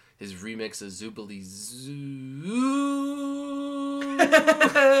then his remix of Zoobly Zoo.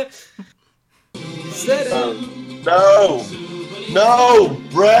 No,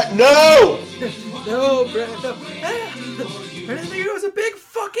 Brett, no! No, Brett, no. I didn't think it was a big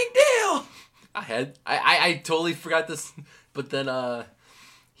fucking deal. I totally forgot this, but then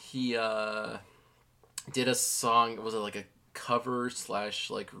he did a song. Was it like a cover /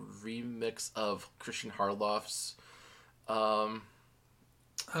 like remix of Christian Harloff's song?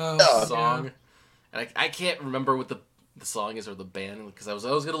 Yeah. And I can't remember what the song is or the band, because I was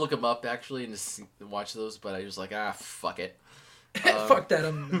gonna look them up actually and just watch those, but I was like, fuck it. Fuck that.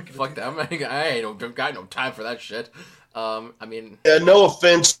 I'm not gonna Fuck do that. I ain't got no time for that shit. I mean, Yeah, no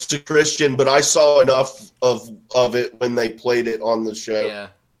offense to Christian, but I saw enough of it when they played it on the show. yeah.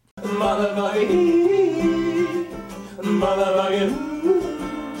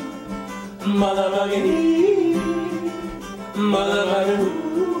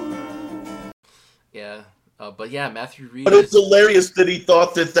 Yeah. But yeah, Matthew Reed. But it's hilarious that he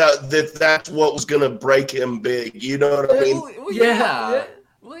thought that's what was gonna break him big. You know what I mean? Well, Yeah. yeah.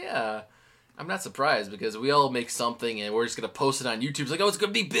 Well, yeah. I'm not surprised because we all make something and we're just gonna post it on YouTube. It's like, oh, it's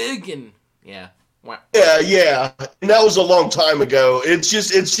gonna be big, and yeah. Wow. Yeah. And that was a long time ago. It's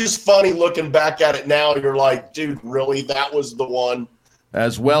just funny looking back at it now. You're like, dude, really? That was the one.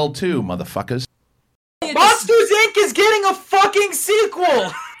 As well, too, motherfuckers. Monsters Inc. is getting a fucking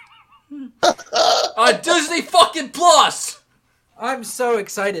sequel. Disney fucking Plus. I'm so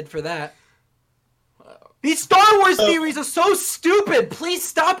excited for that. These Star Wars theories are so stupid. Please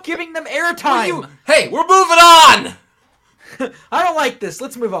stop giving them airtime. Hey, we're moving on. I don't like this.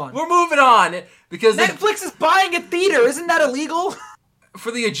 Let's move on. We're moving on because Netflix is buying a theater. Isn't that illegal?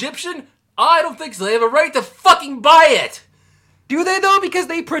 for the Egyptian, I don't think so. They have a right to fucking buy it. Do they though? Because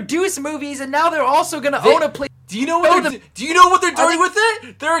they produce movies and now they're also gonna own a place. Do you know what they're doing with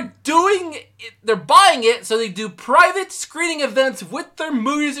it? They're buying it so they do private screening events with their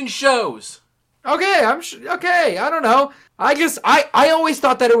movies and shows. Okay, okay. I don't know. I always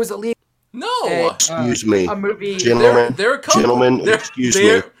thought that it was illegal. No. Excuse me, A movie. gentlemen. They're a company. Gentlemen, excuse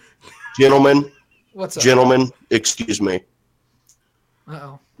me. Gentlemen, What's up? gentlemen, excuse me.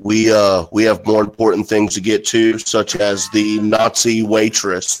 Uh-oh. We have more important things to get to, such as the Nazi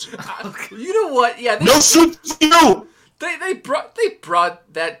waitress. You know what? Yeah. No soup for you. They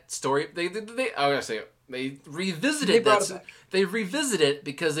brought that story. They revisited brought it that. back. They revisited it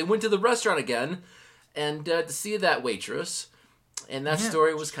because they went to the restaurant again, and to see that waitress, and that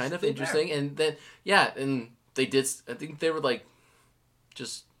story was kind of interesting. And then and they did. I think they were like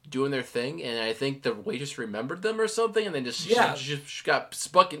just doing their thing, and I think the waitress remembered them or something, and then she got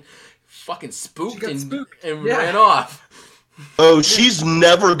fucking spooked and ran off. Oh, she's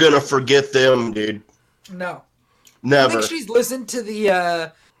never gonna forget them, dude. No. I Never. think she's listened to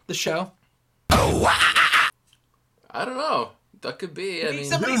the show. I don't know. That could be. I mean,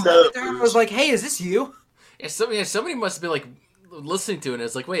 Somebody who sent it to her and knows? was like, "Hey, is this you?" somebody must have been like listening to it, and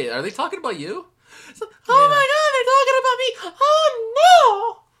it's like, wait, are they talking about you? It's like, oh my god, they're talking about me! Oh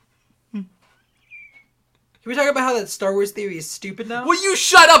no! Can we talk about how that Star Wars theory is stupid now? Will you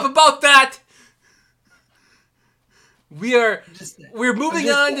shut up about that? We're moving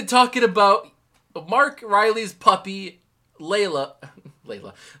on to talking about Mark Riley's puppy, Leah,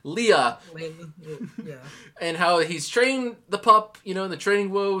 Yeah. and how he's trained the pup, in the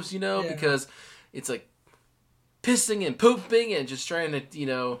training woes, because it's like pissing and pooping and just trying to,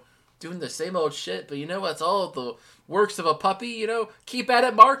 doing the same old shit. But it's all the works of a puppy, Keep at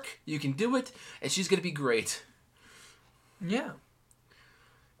it, Mark. You can do it, and she's gonna be great. Yeah.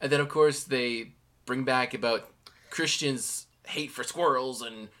 And then, of course, they bring back about Christians' hate for squirrels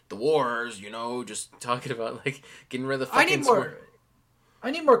and the wars, just talking about, like, getting rid of the fucking I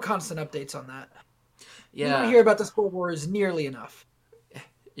need more constant updates on that. Yeah. You don't hear about the Squirrel Wars nearly enough.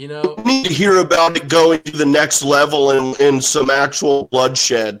 We need to hear about it going to the next level and some actual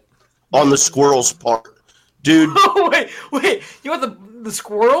bloodshed on the squirrels' part. Dude. Oh, wait. You want the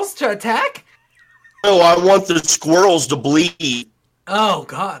squirrels to attack? No, I want the squirrels to bleed. Oh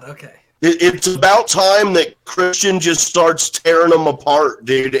God. Okay. It's about time that Christian just starts tearing them apart,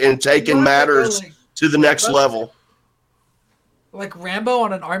 dude, and taking What if they go, matters like, to the next level. like Rambo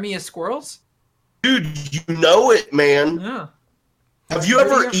on an army of squirrels? Dude, you know it, man. Yeah. Have you Heard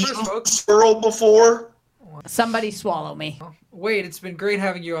it ever here first, eaten a folks. squirrel before? Somebody swallow me. Wade, it's been great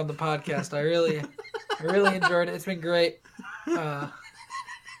having you on the podcast. I really enjoyed it. It's been great.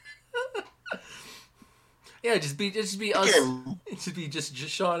 Yeah, just be us. It should be just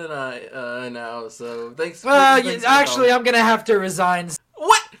Sean and I now. So thanks. Well, thanks actually, I'm gonna have to resign.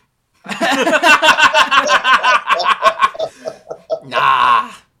 what?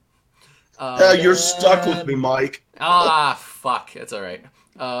 Nah. Yeah, you're stuck with me, Mike. Fuck. That's all right.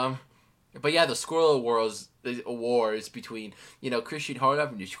 But yeah, the Squirrel Wars between Christian Harloff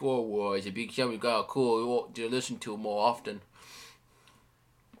and the Squirrel Wars. A big show. Got cool. We want to listen to more often.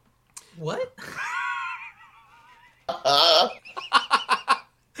 What?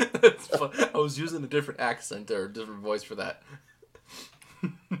 That's fun. I was using a different accent or a different voice for that.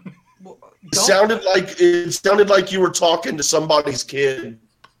 Well, It sounded like you were talking to somebody's kid.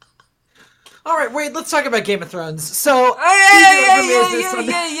 All right, wait. Let's talk about Game of Thrones. So, Yeah.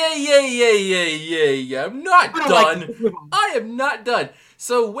 I'm not done. I am not done.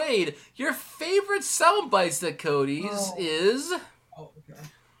 So, Wade, your favorite sound bites that Cody's is? Oh, okay.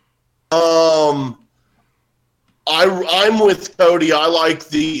 I'm with Cody. I like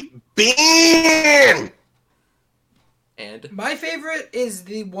the bean. And My favorite is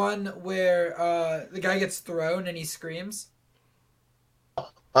the one where the guy gets thrown and he screams.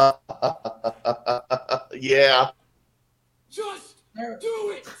 Yeah. Just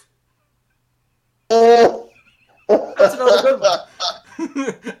do it! Oh. That's another good one.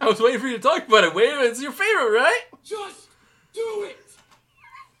 I was waiting for you to talk about it. Wade, it's your favorite, right? Just do it!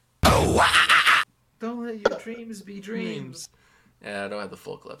 Don't let your dreams be dreams. Yeah, I don't have the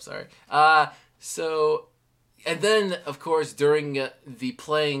full clip. Sorry. So, and then of course during the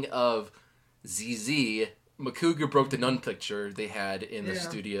playing of ZZ, McCougar broke the nun picture they had in the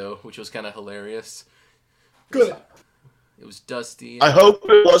studio, which was kind of hilarious. Good. It was dusty. I hope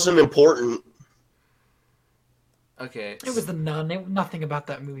it wasn't important. Okay. It was the nun. Nothing about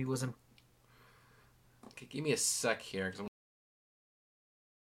that movie was important. Okay, give me a sec here. 'Cause I'm...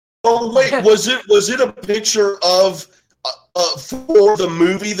 Oh wait, was it a picture of for the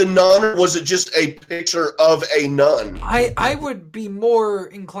movie The Nun, or was it just a picture of a nun? I would be more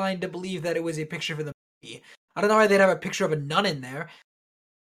inclined to believe that it was a picture for the movie. I don't know why they'd have a picture of a nun in there.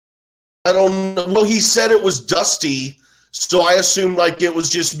 I don't know. Well, he said it was dusty, so I assumed like it was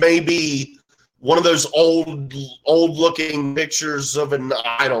just maybe one of those old looking pictures of an.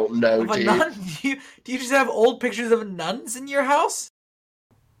 I don't know, Of a dude. nun? Do you just have old pictures of nuns in your house?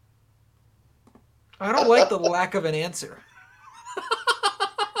 I don't like the lack of an answer.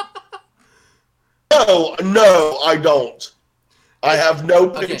 No, I don't. I have no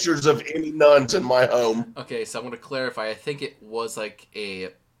Okay. pictures of any nuns in my home. Okay, so I'm going to clarify. I think it was like a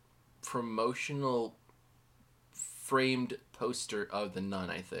promotional framed poster of the nun,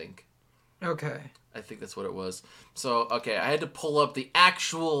 I think. Okay. I think that's what it was. So, okay, I had to pull up the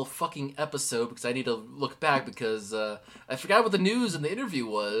actual fucking episode because I need to look back because I forgot what the news and the interview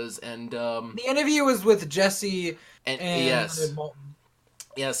was, and The interview was with Jesse and yes, Malton.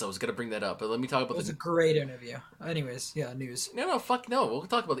 yes, I was gonna bring that up, but let me talk It about was a the. great interview. Anyways, yeah, news. No, fuck no. We'll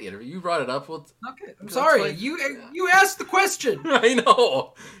talk about the interview. You brought it up. We'll... Okay, I'm That's sorry. fine. You asked the question. I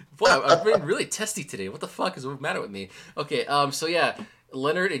know. Boy, I've been really testy today. What the fuck is the matter with me? Okay, so yeah,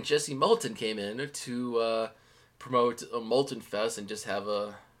 Leonard and Jesse Moulton came in to promote a Moulton Fest and just have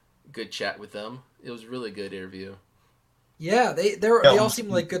a good chat with them. It was a really good interview. Yeah, they all seemed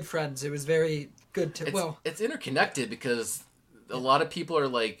like good friends. It was very good to It's interconnected because a lot of people are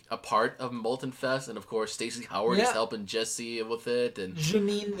like a part of Moulton Fest, and of course Stacey Howard is Yeah. helping Jesse with it, and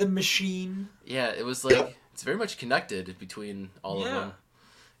Janine the Machine. yeah, it was like it's very much connected between all of Yeah. them.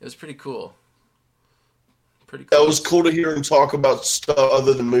 It was pretty cool. Pretty cool. That was cool to hear him talk about stuff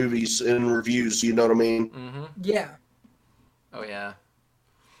other than movies and reviews. You know what I mean? Mm-hmm. Yeah. Oh yeah.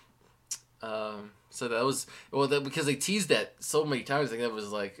 So that was because they teased that so many times. I think that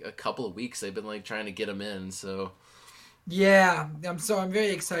was like a couple of weeks. They've been like trying to get him in. So Yeah. I'm very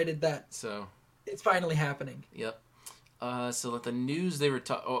excited that so it's finally happening. yep. So with the news they were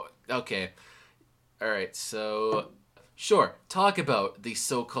talking. Oh, okay. All right. So sure, talk about the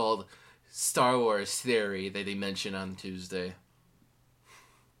so-called Star Wars theory that they mentioned on Tuesday,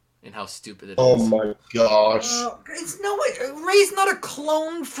 and how stupid it is. Oh my gosh. It's no way. Rey's not a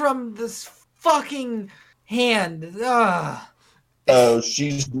clone from this fucking hand. Ugh. Oh,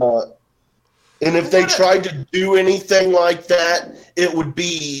 she's not. And if they tried to do anything like that, it would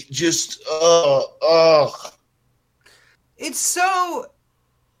be just It's so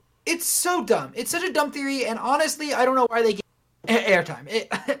dumb. It's such a dumb theory, and honestly, I don't know why they get airtime.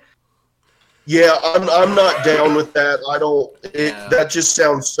 Yeah, I'm not down with that. I don't. That just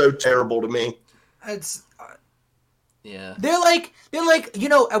sounds so terrible to me. It's Yeah. They're like,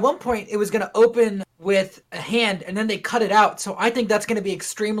 at one point it was going to open with a hand and then they cut it out. So I think that's going to be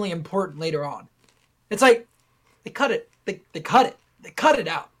extremely important later on. It's like, they cut it. They cut it. They cut it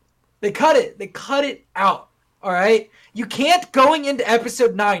out. They cut it out. All right. You can't, going into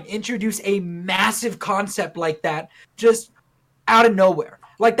episode 9, introduce a massive concept like that just out of nowhere.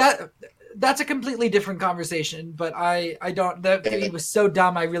 Like that. That's a completely different conversation, but I don't, that theory was so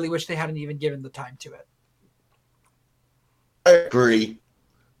dumb. I really wish they hadn't even given the time to it. I agree.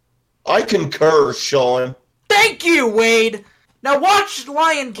 I concur, Sean. Thank you, Wade. Now watch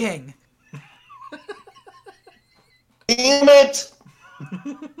Lion King. Damn it.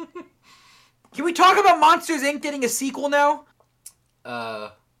 Can we talk about Monsters Inc. getting a sequel now?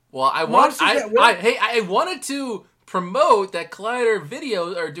 Well, I wanted to promote that Collider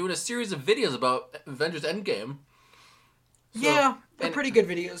Videos are doing a series of videos about Avengers Endgame. Yeah, they're pretty good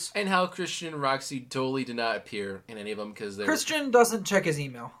videos. And how Christian and Roxy totally did not appear in any of them because Christian doesn't check his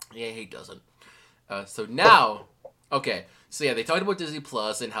email. Yeah, he doesn't. So now, okay, so yeah, they talked about Disney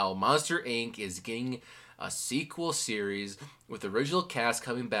Plus and how Monster Inc. is getting a sequel series with the original cast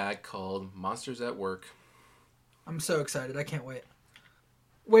coming back called Monsters at Work. I'm so excited. I can't wait.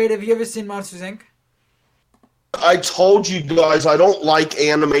 Wade, have you ever seen Monsters Inc.? I told you guys I don't like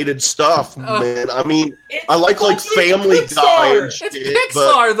animated stuff, man. I mean, I like Family Guy and shit. It's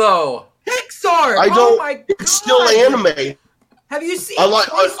Pixar, though. Pixar. I don't. Oh my God. It's still anime. Have you seen? I like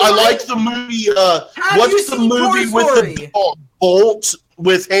the movie. What's the movie with the dog, Bolt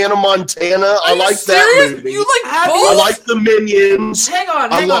with Hannah Montana? I like that movie. You like Bolt? I like the Minions. Hang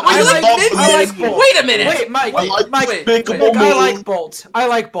on. I like Bolt. Wait a minute. Wait, Mike. I like Mike. Despicable Me. I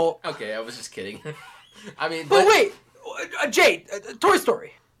like Bolt. Okay, I was just kidding. I mean, but wait, Jade, Toy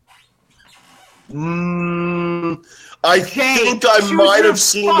Story. I think I might have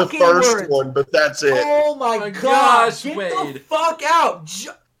seen the first one, but that's it. Oh my gosh, get Wade. the fuck out!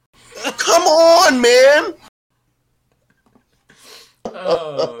 Come on, man.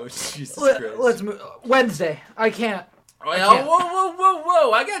 Oh, Jesus Christ. Let's move. Wednesday. I can't.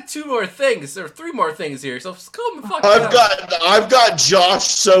 Whoa! I got 2 more things, or 3 more things here. So calm the fuck down. I've got Josh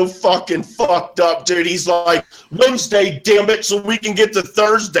so fucking fucked up, dude. He's like, Wednesday, damn it, so we can get to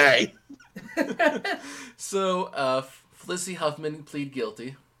Thursday. So, Felicity Huffman plead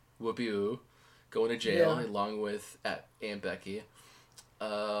guilty. Whoopee-oo. Going to jail along with Aunt Becky.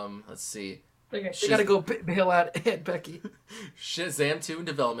 Let's see. They gotta go bail out Aunt Becky. Shazam 2 in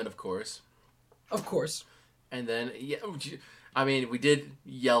development, of course. Of course. And then, I mean, we did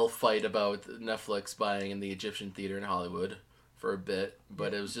yell fight about Netflix buying in the Egyptian Theater in Hollywood for a bit,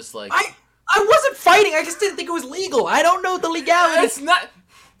 but it was just like... I wasn't fighting, I just didn't think it was legal. I don't know the legality. It's not...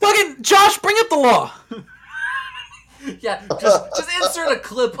 Fucking Josh, bring up the law. Yeah, just insert a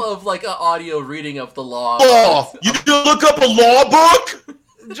clip of, like, an audio reading of the law. Oh, you can look up a law book?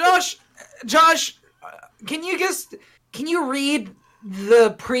 Josh, can you read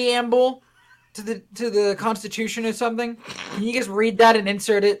the preamble to the Constitution or something? Can you just read that and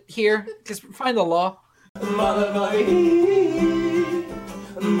insert it here? Just find the law.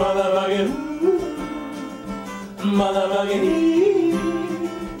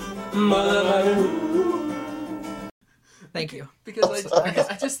 Thank you. Because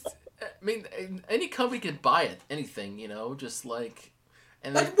I mean, any company can buy it, anything, just like...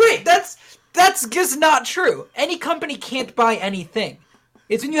 And then, wait, that's just not true. Any company can't buy anything.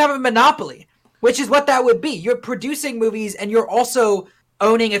 It's when you have a monopoly, which is what that would be. You're producing movies and you're also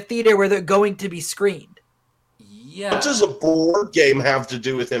owning a theater where they're going to be screened. Yeah. What does a board game have to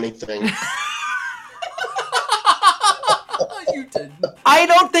do with anything? You didn't. I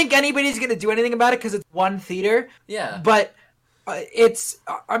don't think anybody's going to do anything about it because it's one theater. Yeah. But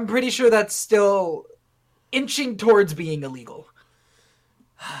I'm pretty sure that's still inching towards being illegal.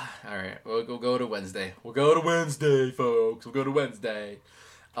 All right, we'll go to Wednesday. We'll go to Wednesday, folks. We'll go to Wednesday.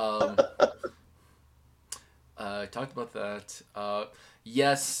 Talked about that.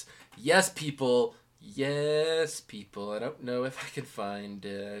 Yes, people. Yes, people. I don't know if I can find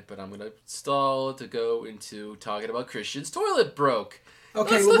it, but I'm gonna stall to go into talking about Christian's toilet broke.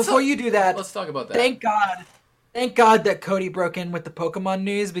 Okay, before you do that, let's talk about that. Thank God that Cody broke in with the Pokemon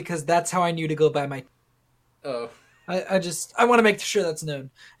news because that's how I knew to go buy my. Oh. I want to make sure that's known.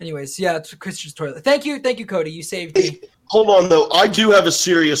 Anyways, yeah, it's Christian's toilet. Thank you, Cody. You saved me. Hold on, though. I do have a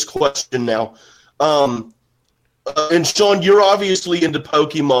serious question now. And Sean, you're obviously into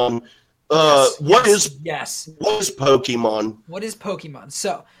Pokemon. What is Pokemon? What is Pokemon?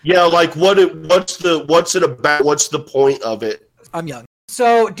 So yeah, like what's it about? What's the point of it? I'm young.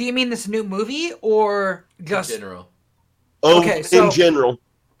 So do you mean this new movie or just in general? Oh, okay, so in general.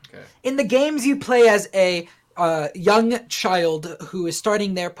 Okay. In the games, you play as a young child who is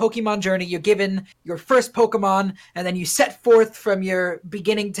starting their Pokemon journey. You're given your first Pokemon, and then you set forth from your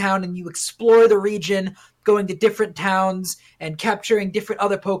beginning town, and you explore the region, going to different towns and capturing different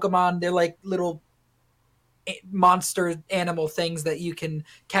other Pokemon. They're like little monster animal things that you can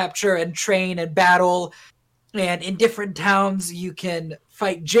capture and train and battle. And in different towns, you can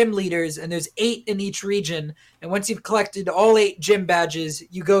fight gym leaders, and there's 8 in each region. And once you've collected all 8 gym badges,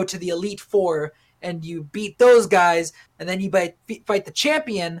 you go to the Elite Four, and you beat those guys, and then you fight the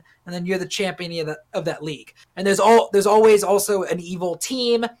champion, and then you're the champion of that league. And there's always also an evil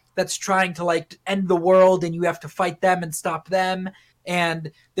team that's trying to like end the world, and you have to fight them and stop them.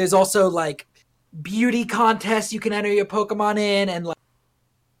 And there's also like beauty contests you can enter your Pokemon in, and like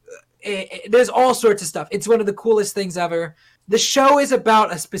there's all sorts of stuff. It's one of the coolest things ever. The show is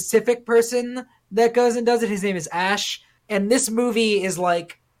about a specific person that goes and does it. His name is Ash, and this movie is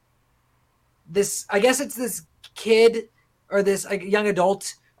like this. I guess it's this kid or this young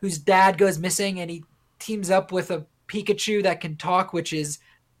adult whose dad goes missing, and he teams up with a Pikachu that can talk, which is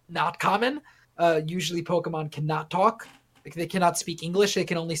not common. Usually Pokemon cannot talk. They cannot speak English. They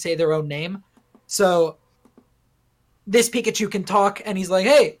can only say their own name. So this Pikachu can talk, and he's like,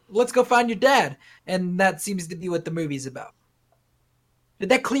 hey, let's go find your dad. And that seems to be what the movie's about. Did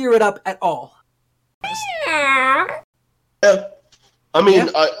that clear it up at all? Yeah. I mean,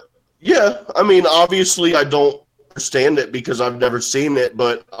 I mean, obviously I don't understand it because I've never seen it,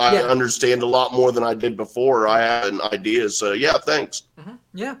 but I understand a lot more than I did before. I had an idea, so yeah, thanks. Mm-hmm.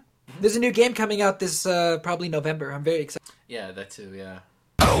 Yeah. There's a new game coming out this probably November. I'm very excited. Yeah, that too, yeah.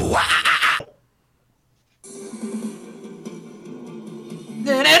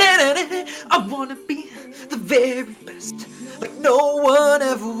 I wanna be the very best, like no one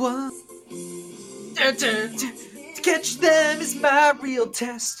ever was. To catch them is my real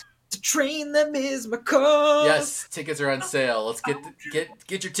test. To train them is my cause. Yes, tickets are on sale. Let's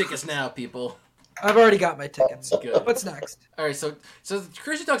get your tickets now, people. I've already got my tickets. Good. What's next? All right, so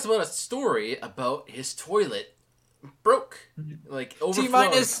Christian talks about a story about his toilet broke, like overflowing.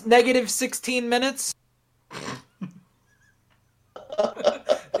 T-minus negative 16 minutes.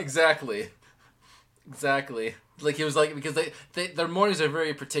 Exactly. Like he was like, because their mornings are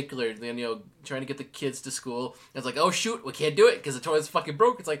very particular. And, trying to get the kids to school. And it's like, oh shoot, we can't do it because the toilet's fucking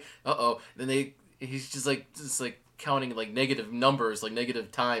broke. It's like, Then he's just like counting like negative numbers, like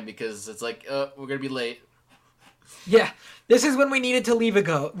negative time, because it's like, we're gonna be late. Yeah, this is when we needed to leave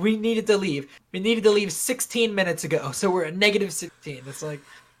ago. We needed to leave 16 minutes ago. So we're at negative 16. It's like,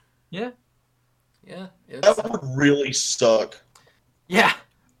 yeah. Yeah. That would really suck. Yeah.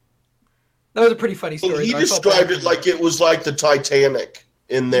 That was a pretty funny story. He described it like it was like the Titanic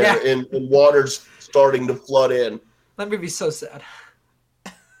in there, and water's starting to flood in. That movie's so sad.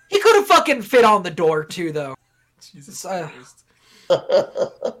 He could have fucking fit on the door, too, though. Jesus Christ.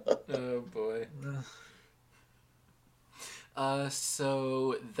 Oh, boy.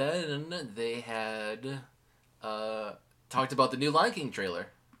 So then they had talked about the new Lion King trailer.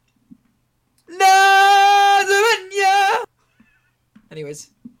 Anyways.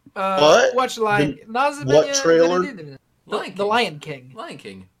 What? Watch Lion King. What trailer? The Lion King. Lion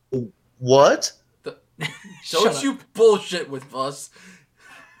King. What? Don't you bullshit with us.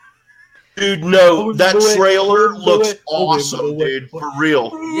 Dude, no. That trailer looks awesome, dude. For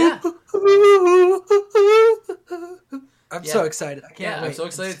real. Yeah. I'm so excited. I can't wait. I'm so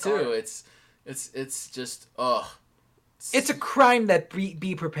excited too. It's just, It's a crime that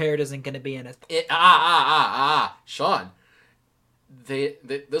Be Prepared isn't going to be in it. Sean.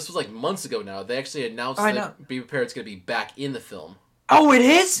 This was like months ago now. They actually announced that Be Prepared's going to be back in the film. Oh, it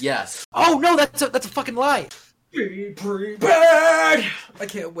is? Yes. Oh no, that's a fucking lie. Be prepared. I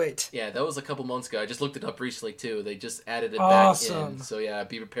can't wait. Yeah, that was a couple months ago. I just looked it up recently too. They just added it back in. So yeah,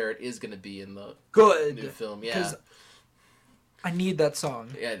 Be Prepared is going to be in the new film. Yeah. I need that song.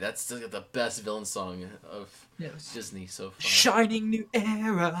 Yeah, that's the best villain song of Disney so far. Shining new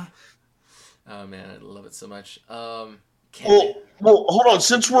era. Oh man, I love it so much. Well, hold on.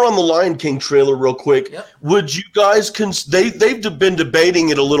 Since we're on the Lion King trailer real quick, would you guys they've been debating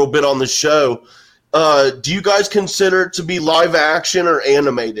it a little bit on the show. Do you guys consider it to be live action or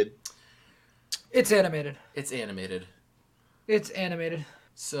animated? It's animated. It's animated. It's animated.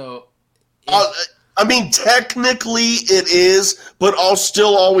 So, I mean, technically it is, but I'll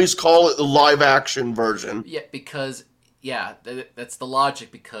still always call it the live action version. yeah, because that's the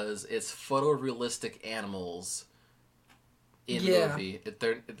logic, because it's photorealistic animals in the movie.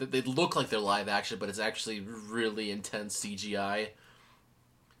 They look like they're live action, but it's actually really intense CGI,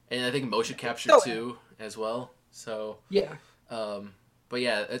 and I think motion capture too as well. So yeah. But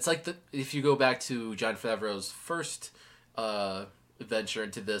yeah, it's like if you go back to Jon Favreau's first venture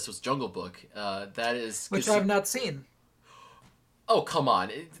into this was Jungle Book. That is Which I've not seen. Oh, come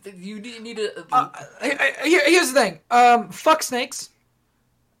on! You need to. Here's the thing. Fuck snakes.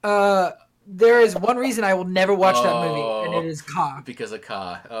 There is one reason I will never watch that movie, and it is Ka. Because of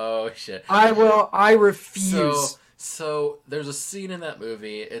Ka. Oh shit! I refuse. So there's a scene in that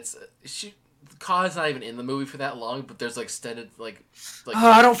movie. Ka's not even in the movie for that long, but there's like extended like.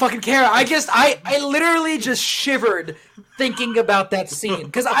 I don't fucking care. I literally just shivered thinking about that scene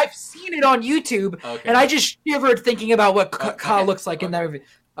because I've seen it on YouTube, and I just shivered thinking about what Ka looks like in that movie.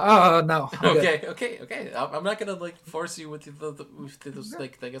 Oh no. Okay. I'm not gonna like force you with the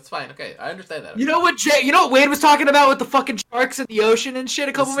snake thing. It's fine. Okay, I understand that. You know what Wade was talking about with the fucking sharks in the ocean and shit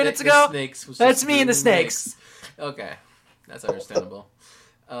a couple minutes ago? That's me and the snakes. Okay, that's understandable.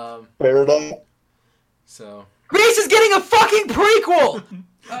 Fair enough. So Grease is getting a fucking prequel.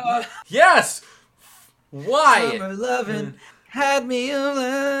 Yes. Why? Summer lovin' had me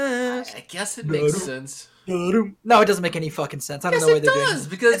last. I guess it makes sense. No, it doesn't make any fucking sense. I don't know why they're doing it.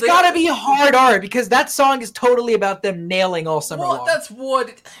 Because it's gotta be hard art because that song is totally about them nailing all summer long. That's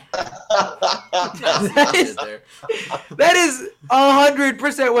what. That is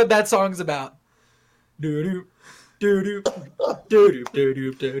 100% what that song's about. I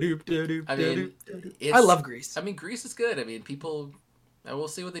mean, I love Grease. I mean, Grease is good. I mean, we'll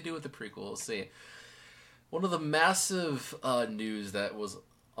see what they do with the prequel. We'll see. One of the massive news that was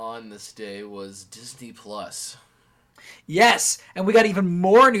on this day was Disney Plus. Yes, and we got even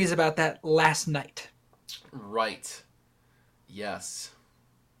more news about that last night. Right. Yes.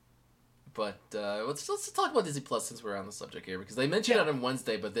 But let's talk about Disney Plus since we're on the subject here, because they mentioned it on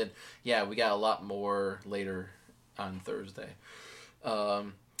Wednesday, but then we got a lot more later on Thursday.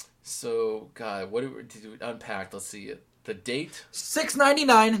 So God, what did we unpack? Let's see it. The date: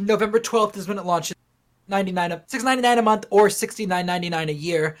 $6.99. November 12th is when it launches. $6.99 a month or $69.99 a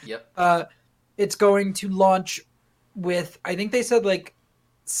year. Yep. It's going to launch with, I think they said like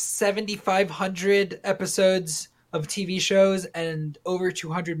 7,500 episodes of TV shows and over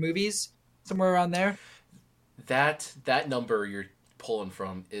 200 movies, somewhere around there. That number you're pulling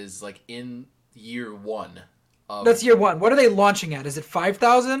from is like in year one. That's year one. What are they launching at? Is it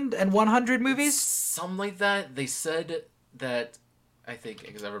 5,100 movies? Something like that. They said that. I think,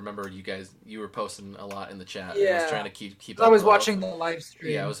 because I remember you were posting a lot in the chat. Yeah. I was trying to keep I was watching the live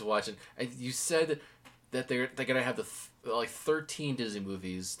stream. Yeah, I was watching. You said that they're gonna have 13 Disney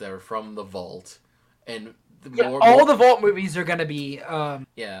movies that are from the vault, and all the vault movies are gonna be on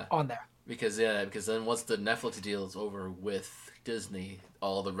there. Because then once the Netflix deal is over with Disney,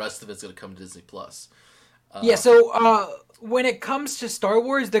 all the rest of it's gonna come to Disney Plus. So when it comes to Star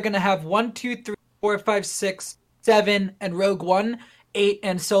Wars, they're gonna have 1, 2, 3, 4, 5, 6, 7, and Rogue One. 8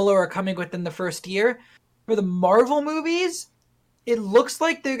 and Solo are coming within the first year. For the Marvel movies, it looks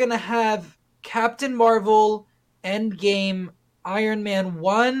like they're gonna have Captain Marvel, Endgame, Iron Man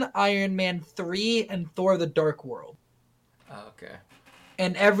 1, Iron Man 3, and Thor: The Dark World. Okay.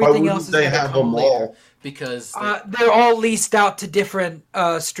 And everything else is they have them all? Because they're all leased out to different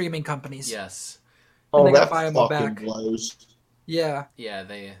streaming companies. Yes. That fucking blows. Yeah. Yeah,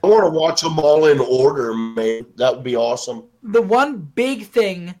 I want to watch them all in order, man. That would be awesome. One of the big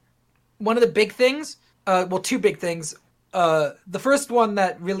things, two big things. The first one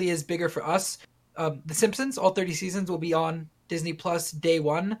that really is bigger for us, The Simpsons, all 30 seasons will be on Disney Plus day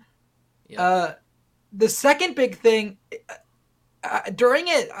one. Yep. The second big thing, during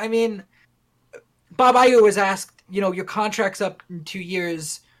it, I mean, Bob Iger was asked, your contract's up in 2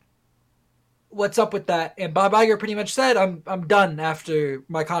 years. What's up with that? And Bob Iger pretty much said, I'm done after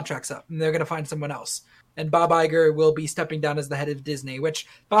my contract's up, and they're going to find someone else. And Bob Iger will be stepping down as the head of Disney, which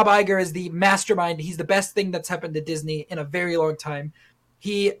Bob Iger is the mastermind. He's the best thing that's happened to Disney in a very long time.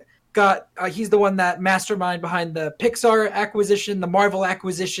 He's the one that mastermind behind the Pixar acquisition, the Marvel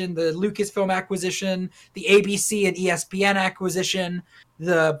acquisition, the Lucasfilm acquisition, the ABC and ESPN acquisition,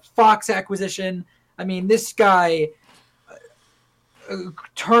 the Fox acquisition. I mean, this guy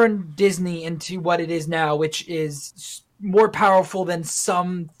turned Disney into what it is now, which is more powerful than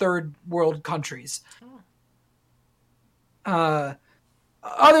some third world countries.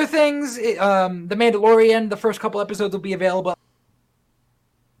 Other things, The Mandalorian, the first couple episodes will be available.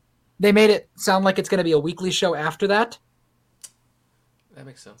 They made it sound like it's going to be a weekly show after that. That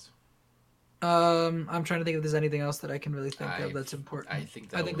makes sense. I'm trying to think if there's anything else that I can really think of that's important. I think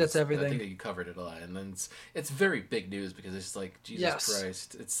that's everything. I think that you covered it a lot, and then it's very big news because it's like Jesus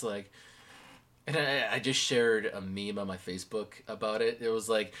Christ. It's like, and I just shared a meme on my Facebook about it. There was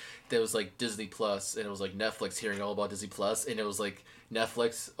like Disney Plus, and it was like Netflix hearing all about Disney Plus, and it was like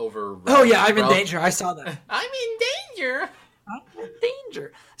Netflix over. Oh yeah, I'm in danger. I saw that. I'm in danger. I'm in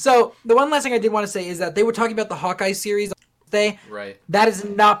danger. So the one last thing I did want to say is that they were talking about the Hawkeye series. Right. That has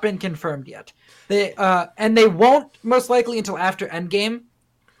not been confirmed yet. They won't most likely until after Endgame.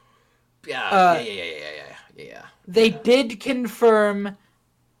 Yeah. They did confirm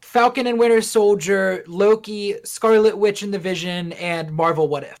Falcon and Winter Soldier, Loki, Scarlet Witch and the Vision, and Marvel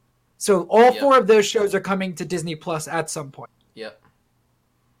What If. So all 4 of those shows are coming to Disney Plus at some point. Yep.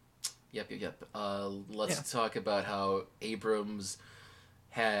 Let's talk about how Abrams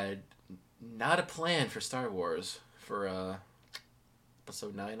had not a plan for Star Wars for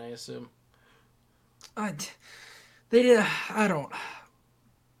episode 9, I assume. They did. I don't.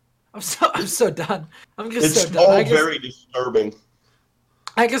 I'm so done. I'm just it's so done. It's all very disturbing.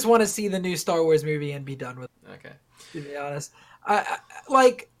 I just want to see the new Star Wars movie and be done with it. Okay. To be honest, I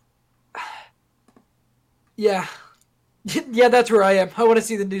like. Yeah, yeah, that's where I am. I want to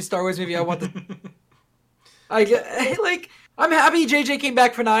see the new Star Wars movie. I want the. I'm happy JJ came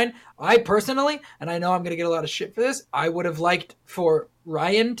back for 9. I personally, and I know I'm going to get a lot of shit for this, I would have liked for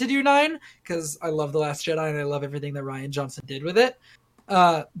Ryan to do 9 because I love The Last Jedi and I love everything that Rian Johnson did with it.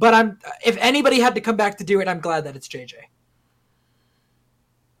 But if anybody had to come back to do it, I'm glad that it's JJ.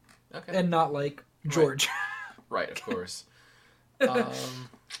 Okay. And not like George. Right, of course. All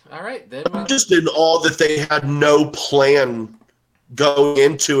right, then. I'm just in awe that they had no plan going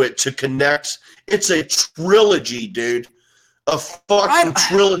into it to connect. It's a trilogy, dude. A fucking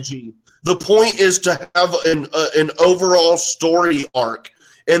trilogy. The point is to have an overall story arc,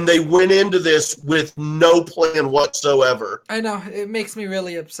 and they went into this with no plan whatsoever. I know. It makes me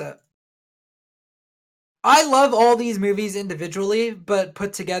really upset. I love all these movies individually, but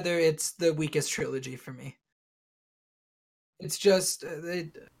put together, it's the weakest trilogy for me. It's just...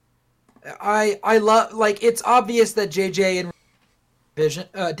 I love... Like, it's obvious that JJ and Vision,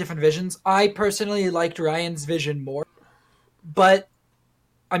 different visions. I personally liked Ryan's vision more. But,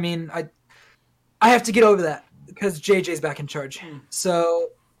 I mean, I have to get over that because JJ's back in charge. So,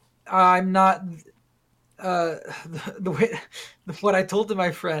 I'm not... what I told to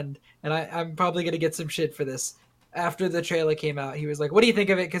my friend, and I'm probably going to get some shit for this, after the trailer came out, he was like, what do you think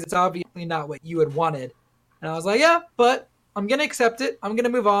of it? Because it's obviously not what you had wanted. And I was like, yeah, but I'm going to accept it. I'm going to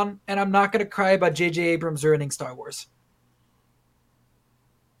move on, and I'm not going to cry about J.J. Abrams ruining Star Wars.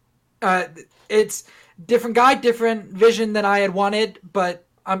 It's different guy, different vision than I had wanted, but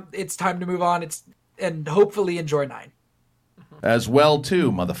it's time to move on. And hopefully enjoy 9. As well,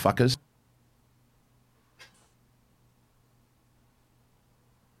 too, motherfuckers.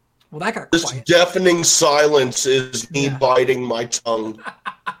 Well, that got this quiet. Deafening silence is me biting my tongue.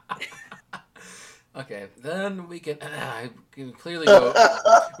 Okay, then we can clearly go.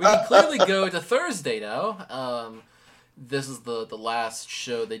 We can clearly go to Thursday now. This is the last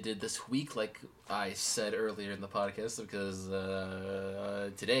show they did this week, like I said earlier in the podcast, because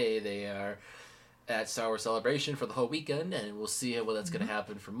today they are at Star Wars Celebration for the whole weekend, and we'll see what that's going to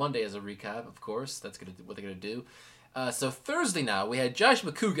happen for Monday as a recap. Of course, that's what they're going to do. So Thursday now, we had Josh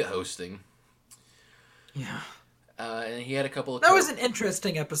McCouga hosting. Yeah. And he had a couple of... That was an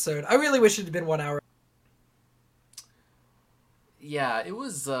interesting episode. I really wish it had been 1 hour. Yeah, it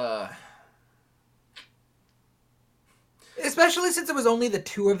was... Especially since it was only the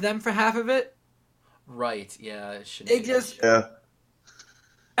 2 of them for half of it. Right, yeah. It just... Yeah.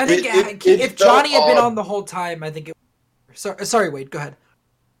 I think if Johnny had been on the whole time, I think it... Sorry, Wade, go ahead.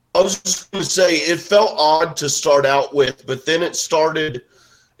 I was just going to say, it felt odd to start out with, but then it started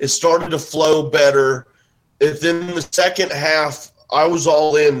to flow better. And then the second half, I was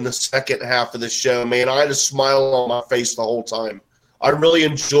all in the second half of the show, man. I had a smile on my face the whole time. I really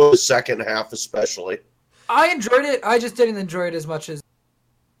enjoyed the second half especially. I enjoyed it. I just didn't enjoy it as much as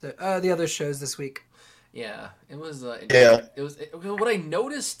the other shows this week. Yeah, it was... What I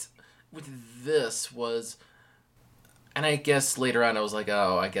noticed with this was... And I guess later on I was like,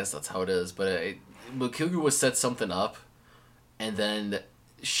 oh, I guess that's how it is. But McCouga would set something up, and then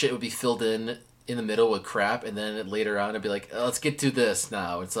shit would be filled in the middle with crap, and then later on it'd be like, oh, let's get to this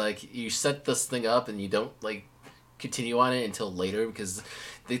now. It's like you set this thing up and you don't like continue on it until later because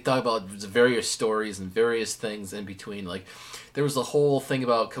they talk about various stories and various things in between. Like there was a whole thing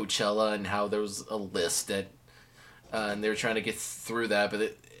about Coachella and how there was a list that, and they were trying to get through that,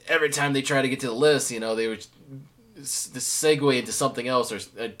 but every time they try to get to the list, they would segue into something else or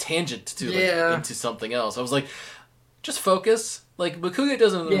a tangent to into something else. I was like, just focus. Like Makuga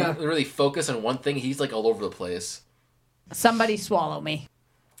doesn't really focus on one thing. He's like all over the place. Somebody swallow me.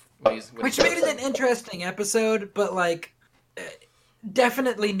 Which made it an interesting episode, but like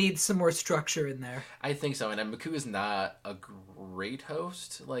definitely needs some more structure in there. I think so, and Makuga's not a great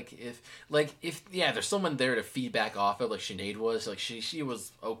host. If there's someone there to feedback off of, like Sinead was. Like she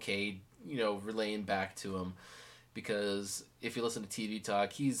was okay, relaying back to him, because if you listen to TV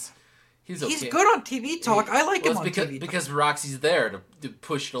Talk, he's okay. He's good on TV Talk. I like him on TV Talk. Because Roxy's there to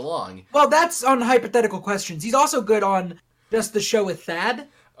push it along. Well, that's on hypothetical questions. He's also good on just the show with Thad.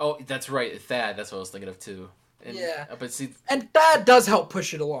 Oh, that's right, Thad. That's what I was thinking of too. And, but see, and Thad does help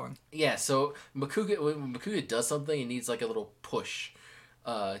push it along. Yeah, so when Makuga does something, he needs like a little push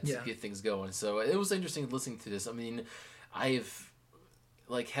to get things going. So it was interesting listening to this. I mean, if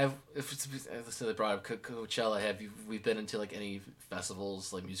they brought up Coachella, we've been into like any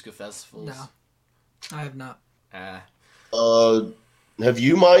festivals, like musical festivals? No, I have not. Have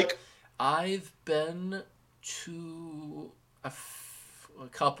you, Mike? I've been to a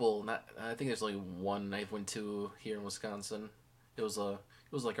couple. I think there's only one I went to here in Wisconsin. It was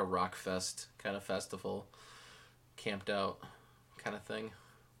like a rock fest kind of festival, camped out kind of thing.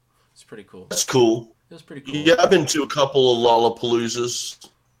 It's pretty cool. That's cool. It was pretty cool. Yeah, I've been to a couple of Lollapaloozas.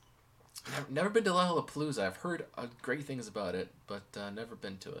 I've never been to Lollapalooza. I've heard great things about it, but never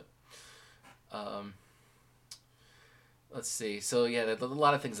been to it. Let's see. So yeah, there's a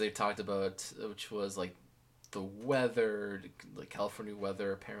lot of things they've talked about, which was like the weather, like California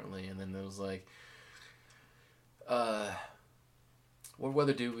weather apparently, and then there was like, what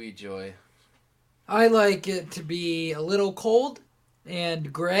weather do we enjoy? I like it to be a little cold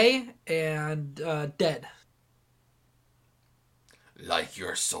and gray and dead. Like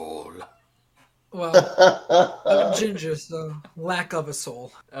your soul. Well, I'm ginger, so lack of a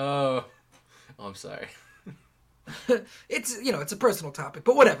soul. Oh, I'm sorry. It's it's a personal topic,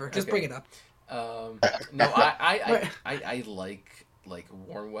 but whatever. Just bring it up. No, I like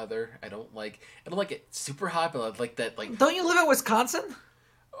warm weather. I don't like it super hot, but I like that like. Don't you live in Wisconsin?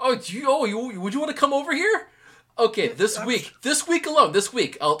 Oh, would you want to come over here? Okay, this week alone,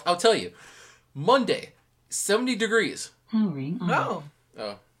 I'll tell you, Monday, 70 degrees. No.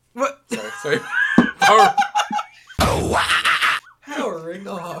 Oh. What? Sorry. Powering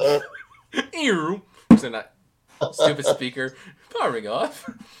off. So not stupid speaker. Powering off.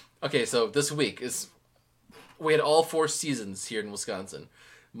 Okay, so this week we had all 4 seasons here in Wisconsin.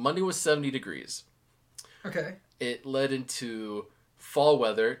 Monday was 70 degrees. Okay. It led into fall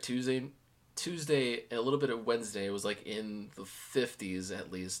weather. Tuesday and a little bit of Wednesday was like in the 50s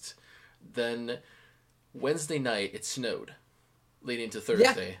at least. Then Wednesday night it snowed. Leading into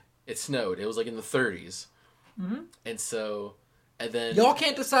Thursday, it snowed. It was like in the 30s. Mm-hmm. And then y'all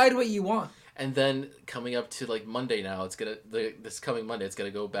can't decide what you want. And then coming up to like Monday now, this coming Monday, it's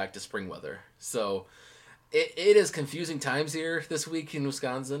gonna go back to spring weather. So it is confusing times here this week in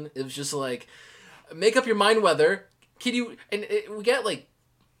Wisconsin. It was just like, make up your mind weather. We got like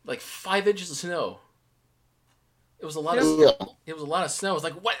 5 inches of snow. It was a lot of snow. It was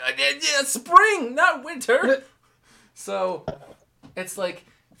like, what? Yeah, spring, not winter. So it's like,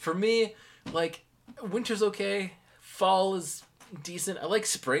 for me, like, winter's okay. Fall is decent. I like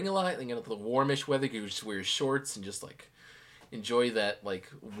spring a lot. The warmish weather. You just wear your shorts and just like enjoy that like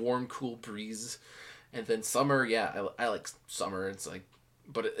warm, cool breeze. And then summer, I like summer. It's like,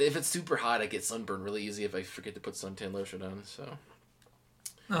 but if it's super hot, I get sunburned really easy if I forget to put suntan lotion on. So,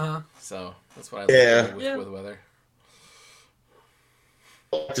 so that's what I like with weather.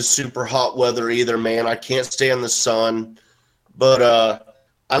 The super hot weather either, man. I can't stand the sun. But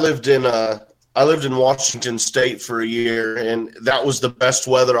I lived in Washington State for a year, and that was the best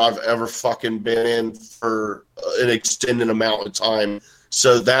weather I've ever fucking been in for an extended amount of time.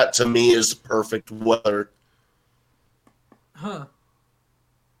 So that to me is perfect weather. Huh.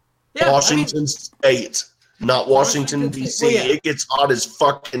 Yeah, Washington State, not Washington D.C. Well, yeah. It gets hot as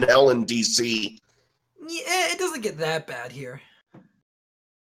fucking hell in D.C. Yeah, it doesn't get that bad here.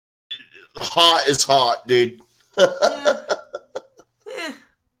 Hot is hot, dude.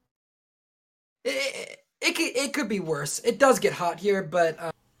 It could be worse. It does get hot here,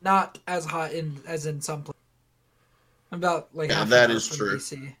 but not as hot as in some places. About like that is true.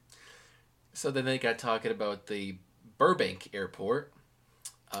 DC. So then they got talking about the Burbank airport.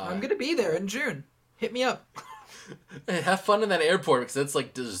 I'm gonna be there in June. Hit me up. Hey, have fun in that airport because it's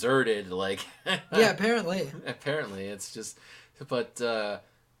like deserted. Like, Yeah, apparently. apparently it's just. But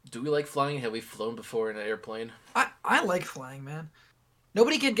do we like flying? Have we flown before in an airplane? I like flying, man.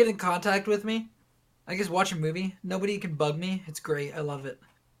 Nobody can get in contact with me. I just watch a movie. Nobody can bug me. It's great. I love it.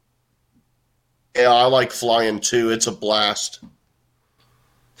 Yeah, I like flying too. It's a blast.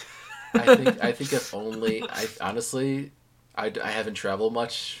 I think if only I honestly I haven't traveled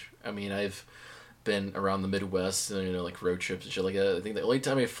much. I mean, I've been around the Midwest, like road trips and shit like that. I think the only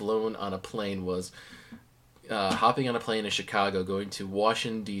time I've flown on a plane was hopping on a plane in Chicago, going to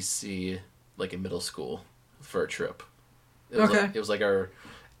Washington D.C. like in middle school for a trip. It was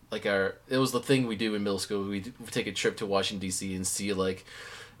it was the thing we do in middle school. We'd take a trip to Washington D.C. and see like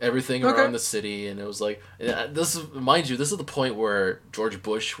everything around the city, and it was like this is the point where George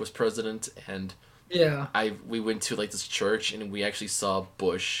Bush was president, and yeah, we went to like this church, and we actually saw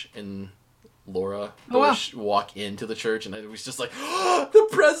Bush and Laura Bush walk into the church, and I was just like, oh, the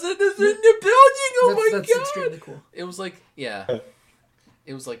president is in the building! Oh my god, that's extremely cool. It was like it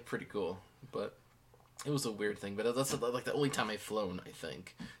was like pretty cool, but it was a weird thing. But that's like the only time I've flown, I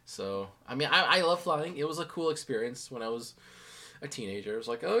think. So I mean, I love flying. It was a cool experience when I was a teenager. I was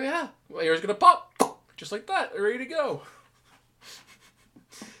like, oh yeah, my ear's gonna pop just like that, ready to go.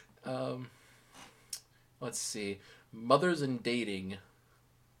 Let's see, mothers and dating.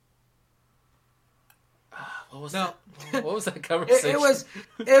 What was that? What was that conversation? It was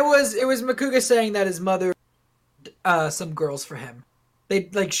Makuga saying that his mother, some girls for him.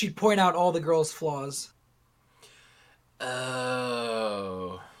 She'd point out all the girls' flaws.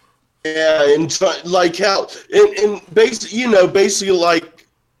 Oh. Yeah, and like how, and basically like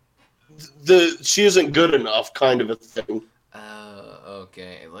she isn't good enough kind of a thing.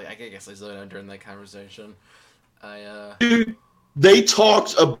 Okay. Like I guess I zoned out during that conversation. Dude, they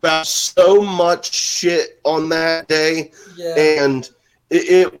talked about so much shit on that day, and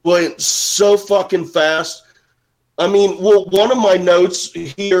it went so fucking fast. I mean, well, one of my notes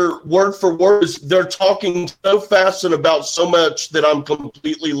here, word for word, is they're talking so fast and about so much that I'm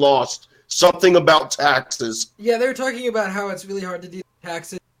completely lost. Something about taxes. Yeah, they were talking about how it's really hard to do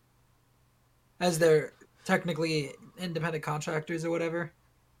taxes as they're technically independent contractors or whatever.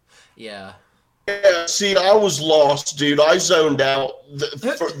 Yeah. Yeah, see, I was lost, dude. I zoned out.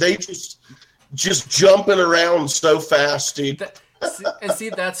 They just jumping around so fast, dude. See,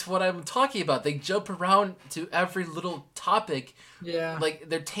 that's what I'm talking about. They jump around to every little topic. Yeah. Like,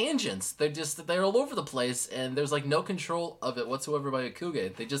 they're tangents. They're all over the place, and there's, like, no control of it whatsoever by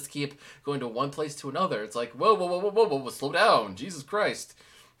Akuga. They just keep going to one place to another. It's like, whoa, slow down. Jesus Christ.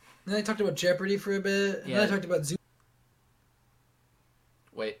 And then they talked about Jeopardy for a bit. And then they talked about Zoo.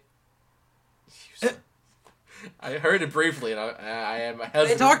 Wait. I heard it briefly, and I am hesitant.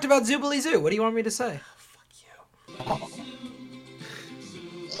 They talked about Zoobilee Zoo. What do you want me to say? Fuck you.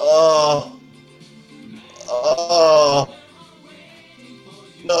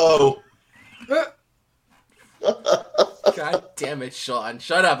 No. God damn it, Sean.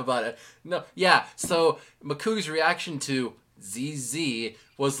 Shut up about it. No, yeah, so Makuga's reaction to ZZ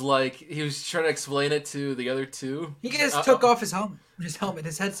was like, he was trying to explain it to the other two. He just took off his helmet. His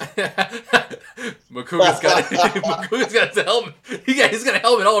headset. Makuga's got his helmet. He's got a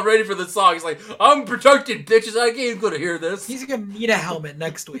helmet all ready for the song. He's like, I'm protected, bitches. I ain't gonna hear this. He's gonna need a helmet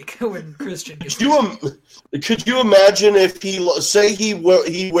next week when Christian gets Could you imagine if he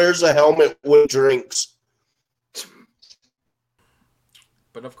wears a helmet when drinks?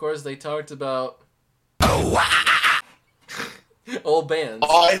 But of course, they talked about old bands.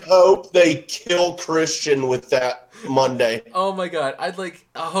 I hope they kill Christian with that Monday. Oh my god, I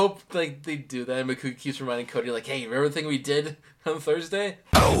hope they do that. And Makuga keeps reminding Cody, like, hey, remember the thing we did on Thursday?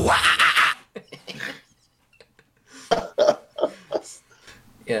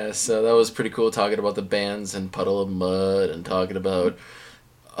 Yeah, so that was pretty cool, talking about the bands and Puddle of Mud and talking about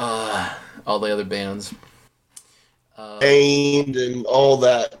all the other bands. Pain and all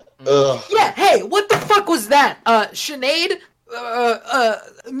that. Yeah, hey, what the fuck was that? Sinead?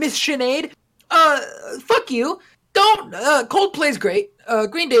 Miss Sinead? Fuck you. Don't, Coldplay's great.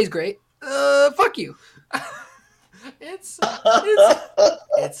 Green Day's great. Fuck you. It's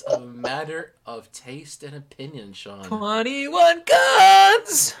a matter of taste and opinion, Sean. 21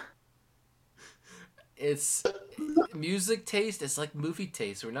 Guns! It's music taste. It's like movie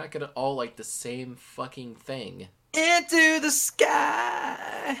taste. We're not gonna all like the same fucking thing. Into the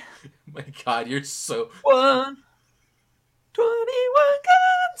sky. My God, you're so 21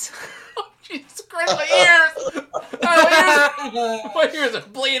 Guns. Oh, Jesus Christ, my ears! My ears are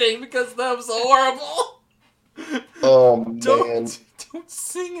bleeding because that was so horrible. Oh man! Don't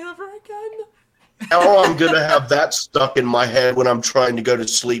sing ever again. How I'm gonna have that stuck in my head when I'm trying to go to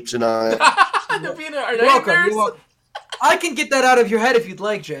sleep tonight. You're welcome. I can get that out of your head if you'd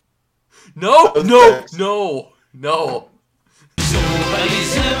like, Jay. No.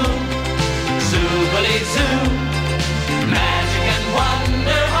 Magic and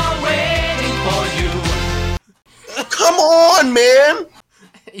wonder are waiting for you. Come on, man!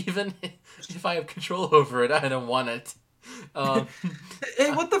 Even if I have control over it, I don't want it.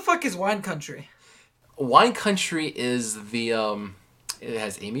 Hey, what the fuck is Wine Country? Wine Country is the it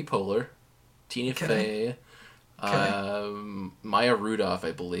has Amy Poehler, Tina Fey, Maya Rudolph,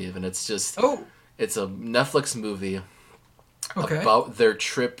 I believe, and it's just it's a Netflix movie about their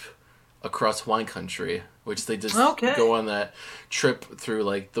trip across wine country, which they just go on that trip through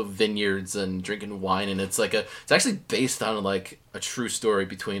like the vineyards and drinking wine, and it's actually based on like a true story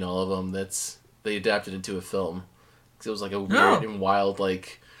between all of them they adapted into a film. It was like a weird and wild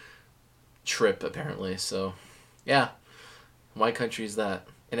like trip apparently. So yeah, Wine Country is that,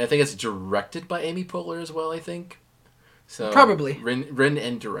 and I think it's directed by Amy Poehler as well. I think so. Probably written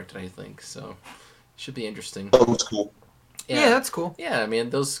and directed. I think so. Should be interesting. That was cool. Yeah, that's cool. Yeah, I mean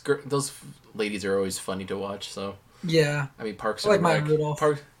those ladies are always funny to watch. So yeah, I mean Parks and Rec. Maya Rudolph.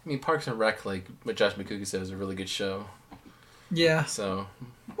 Parks and Rec, like what Josh McCoukie said, is a really good show. Yeah. So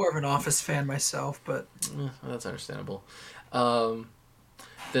more of an Office fan myself, but that's understandable.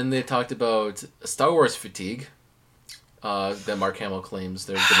 Then they talked about Star Wars fatigue that Mark Hamill claims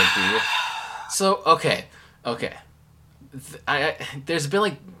there's going to be. So okay. There's been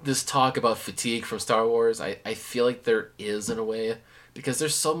like this talk about fatigue from Star Wars. I feel like there is in a way, because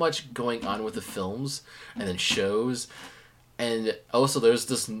there's so much going on with the films and then shows. And also there's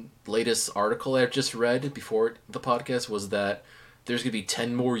this latest article I've just read before the podcast was that there's going to be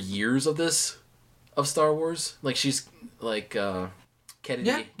 10 more years of this, of Star Wars. Like she's like,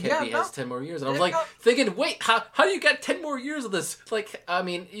 Kennedy has 10 more years. And I was like thinking, wait, how do you get 10 more years of this? Like, I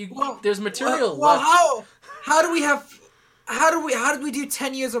mean, there's material left. How did we do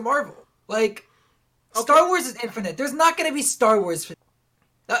 10 years of Marvel? Like, Star Wars is infinite. There's not going to be Star Wars.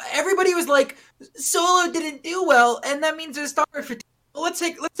 Everybody was like, Solo didn't do well, and that means there's Star Wars fatigue. Well, let's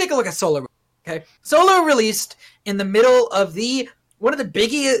take a look at Solo. Okay, Solo released in the middle of one of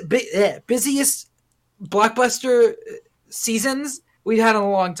the busiest blockbuster seasons we've had in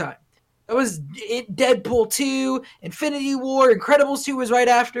a long time. That was Deadpool 2, Infinity War, Incredibles 2 was right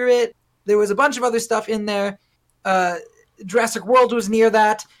after it. There was a bunch of other stuff in there. Jurassic World was near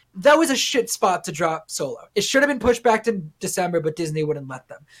that. That was a shit spot to drop Solo. It should have been pushed back to December, but Disney wouldn't let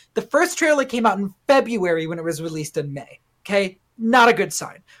them. The first trailer came out in February when it was released in May. Okay? Not a good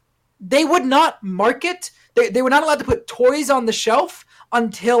sign. They would not market. They were not allowed to put toys on the shelf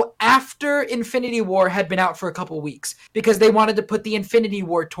until after Infinity War had been out for a couple weeks, because they wanted to put the Infinity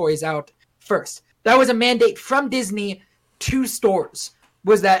War toys out first. That was a mandate from Disney to stores,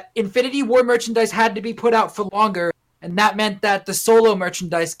 was that Infinity War merchandise had to be put out for longer, and that meant that the Solo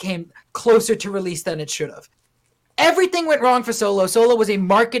merchandise came closer to release than it should have. Everything went wrong for Solo. Solo was a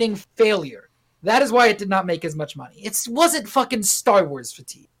marketing failure. That is why it did not make as much money. It wasn't fucking Star Wars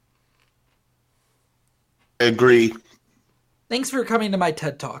fatigue. I agree. Thanks for coming to my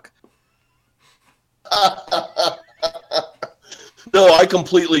TED Talk. No, I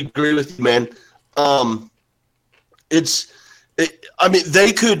completely agree with you, man. I mean,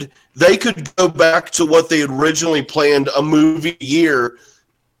 they could go back to what they had originally planned, a movie a year,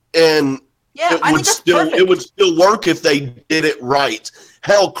 and it would still work if they did it right.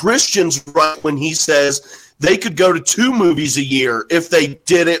 Hell, Christian's right when he says they could go to 2 movies a year if they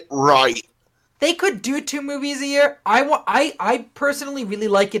did it right. They could do 2 movies a year. I personally really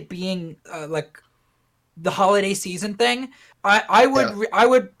like it being like the holiday season thing. I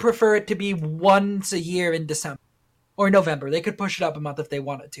would prefer it to be once a year in December or November. They could push it up a month if they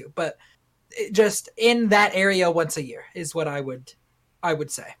wanted to, but just in that area once a year is what I would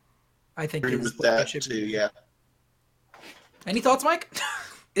say. I think agree with that too. Yeah. Any thoughts, Mike?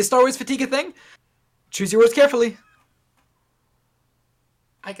 Is Star Wars fatigue a thing? Choose your words carefully.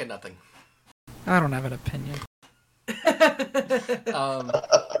 I got nothing. I don't have an opinion.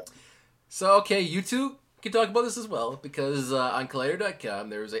 So, okay, you two can talk about this as well, because on Collider.com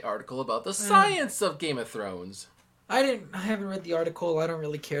there was an article about the science of Game of Thrones. I haven't read the article. I don't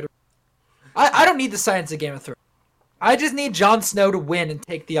really care to. I don't need the science of Game of Thrones. I just need Jon Snow to win and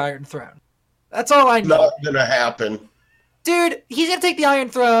take the Iron Throne. That's all I need. Not gonna happen. Dude, he's gonna take the Iron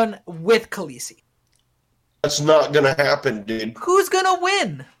Throne with Khaleesi. That's not gonna happen, dude. Who's gonna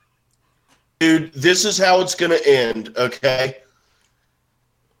win? Dude, this is how it's gonna end, okay?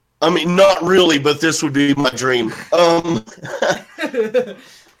 I mean, not really, but this would be my dream.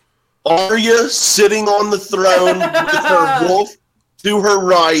 Arya sitting on the throne with her wolf to her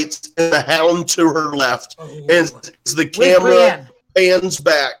right and the hound to her left. And as the camera Brienne? pans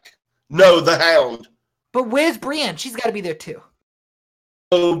back. No, the hound. But where's Brienne? She's got to be there too.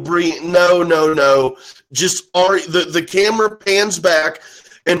 Oh, no. Just Arya. The camera pans back,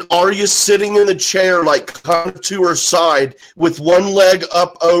 and Arya's sitting in the chair, like kind of to her side, with one leg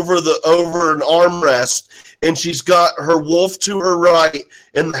up over an armrest, and she's got her wolf to her right,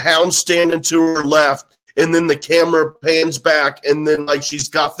 and the hound standing to her left. And then the camera pans back, and then like she's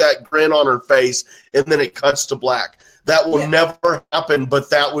got that grin on her face, and then it cuts to black. That will never happen, but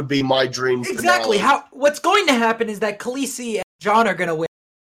that would be my dream finale. Exactly. What's going to happen is that Khaleesi and Jon are going to win.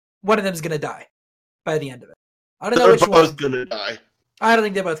 One of them's going to die by the end of it. I don't know which one. They're both going to die. I don't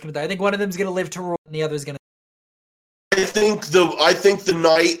think they're both going to die. I think one of them's going to live to rule, and the other's going to. I think the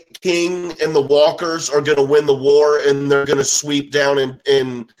Night King and the Walkers are going to win the war, and they're going to sweep down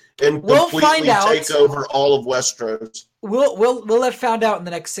and completely take over all of Westeros. We'll have found out in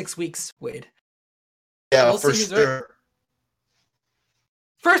the next 6 weeks, Wade. Yeah, for sure. Right.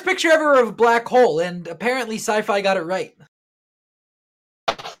 First picture ever of a black hole, and apparently Sci-Fi got it right.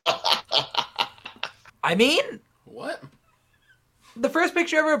 I mean, what? The first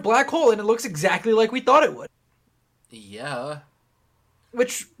picture ever of a black hole, and it looks exactly like we thought it would. Yeah.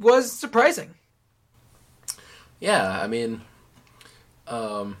 Which was surprising. Yeah, I mean,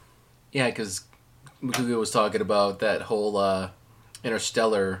 because Makuga was talking about that whole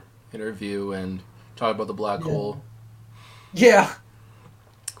Interstellar interview and talking about the black hole. Yeah.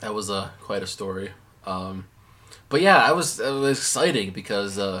 That was quite a story. But yeah, it was exciting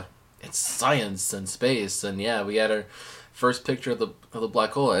because it's science and space, and yeah, we had our first picture of the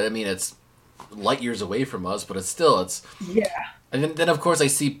black hole. I mean, it's light years away from us, but it's yeah. And then of course I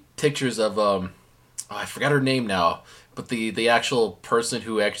see pictures of I forgot her name now, but the actual person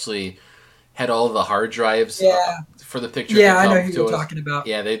who actually had all of the hard drives for the picture. Yeah, I know who you're talking about.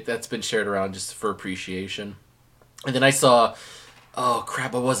 Yeah, that's been shared around just for appreciation. And then I saw, oh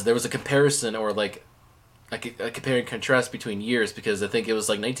crap, what was it? There was a comparison or like a compare and contrast between years, because I think it was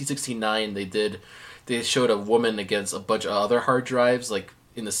like 1969 they showed a woman against a bunch of other hard drives like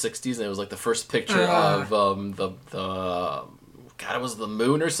in the 60s, and it was like the first picture of the God, it was the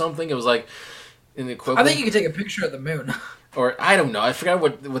moon or something. It was like in the equivalent. I think you could take a picture of the moon. Or I don't know. I forgot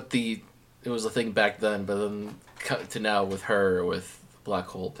what it was a thing back then, but then cut to now with her with the black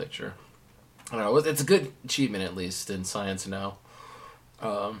hole picture. I don't know. It's a good achievement, at least in science now.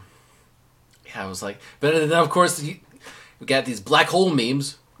 I was like, but then of course we got these black hole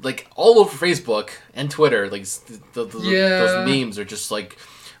memes like all over Facebook and Twitter. Like those memes are just like,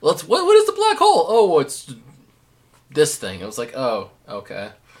 what is the black hole? Oh, it's this thing. I was like, oh,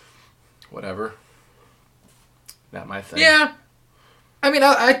 okay, whatever. Not my thing. Yeah. I mean,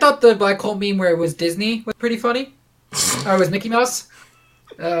 I thought the black hole meme where it was Disney was pretty funny. Or it was Mickey Mouse.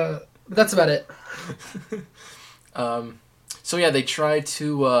 But that's about it. So yeah, they tried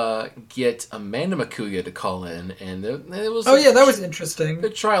to get Amanda Makuga to call in, and it was. Oh yeah, that was interesting. The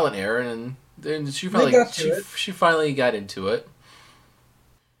trial and error, and she finally got into it.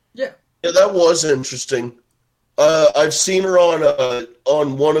 Yeah. Yeah, that was interesting. I've seen her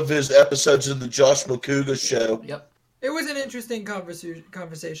on one of his episodes of the Josh Makuga show. Yep. It was an interesting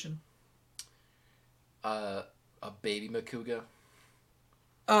conversation. A baby Makuga.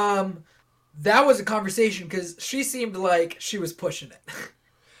 That was a conversation because she seemed like she was pushing it.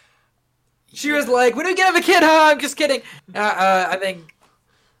 She was like, "When are we gonna have a kid? Huh? I'm just kidding." I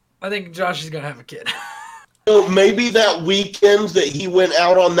think Josh is gonna have a kid. So maybe that weekend that he went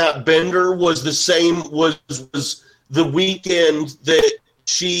out on that bender was the same was the weekend that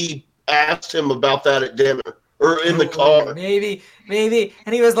she asked him about that at dinner or in the car. Maybe,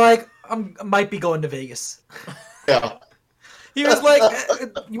 and he was like, I might be going to Vegas. Yeah. He was like,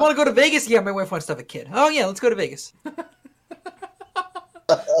 "You want to go to Vegas?" Yeah, my wife wants to have a kid. Oh yeah, let's go to Vegas.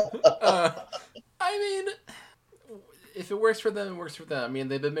 I mean, if it works for them, it works for them. I mean,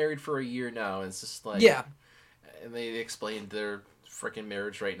 they've been married for a year now. It's just like, yeah, and they explained their freaking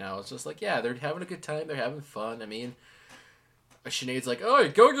marriage right now. It's just like, yeah, they're having a good time. They're having fun. I mean, Sinead's like, oh,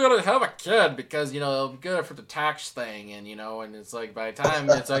 you're gonna have a kid because it'll be good for the tax thing, and and it's like by the time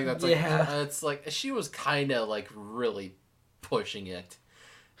it's like that's like it's like she was kind of like really pushing it.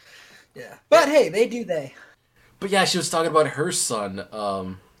 Yeah. But hey, they do they. But yeah, she was talking about her son.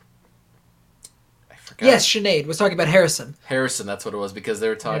 I forgot. Yes, Sinead was talking about Harrison. Harrison, that's what it was, because they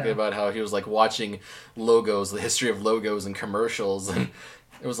were talking about how he was like watching logos, the history of logos and commercials, and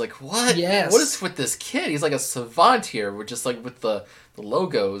it was like, what? Yes. What is with this kid? He's like a savant here. We're just like with the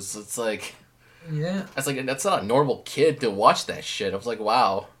logos. It's like, yeah. It's like that's not a normal kid to watch that shit. I was like,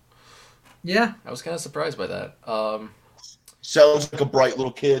 wow. Yeah. I was kind of surprised by that. Sounds like a bright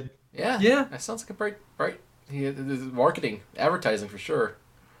little kid. Yeah. Yeah. That sounds like a bright. Marketing, advertising for sure.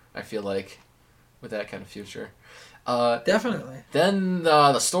 I feel like with that kind of future. Definitely. Then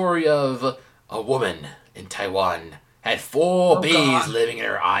the story of a woman in Taiwan had 4 bees God. living in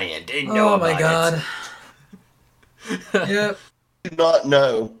her eye and didn't know Oh about my God. Yep. Did not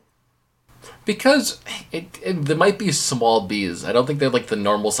know. Because there might be small bees. I don't think they're like the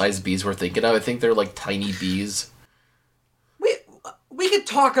normal sized bees we're thinking of. I think they're like tiny bees. We could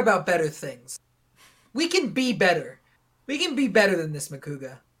talk about better things. We can be better. We can be better than this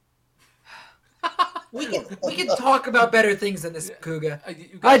Makuga. We can talk about better things than this Makuga.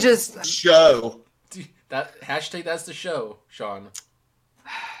 I just Show. That hashtag, that's the show, Sean.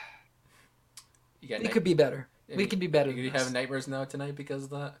 we could be better. We can be better. You than this. have nightmares now tonight because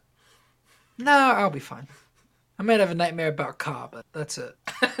of that? No, I'll be fine. I might have a nightmare about Ka, but that's it.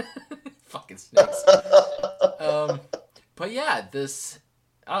 Fucking snakes. But yeah, that's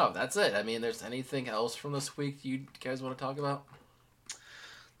it. I mean, there's anything else from this week you guys want to talk about?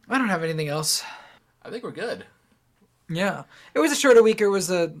 I don't have anything else. I think we're good. Yeah, it was a shorter week. It was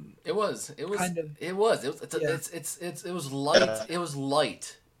light. Yeah. It was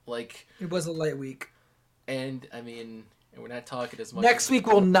light. Like, it was a light week. and I mean, we're not talking as much. Next week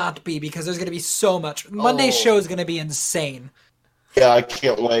will not be because there's going to be so much. Monday's show is going to be insane. Yeah, I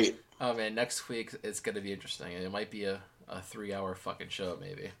can't wait. Oh man, next week it's going to be interesting. It might be a 3-hour fucking show,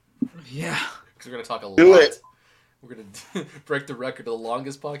 maybe. Yeah. Because we're going to talk a lot. Do it. We're going to break the record of the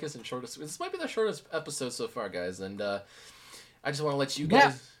longest podcast and shortest. This might be the shortest episode so far, guys. And I just want to let you guys.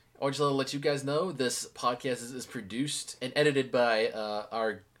 Yeah. I just want to let you guys know this podcast is produced and edited by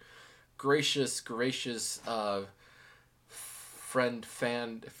our gracious friend.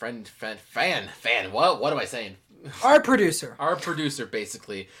 What am I saying? Our producer. Our producer,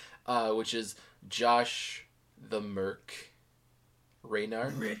 basically, which is Josh the Merc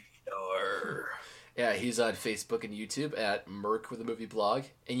Raynard. Yeah, he's on Facebook and YouTube at Merc with a Movie Blog.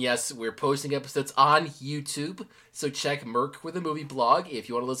 And yes, we're posting episodes on YouTube, so check Merc with a Movie Blog if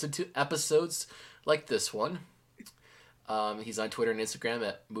you want to listen to episodes like this one. He's on Twitter and Instagram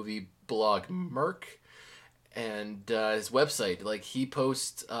at Movie Blog Merc. And his website, like, he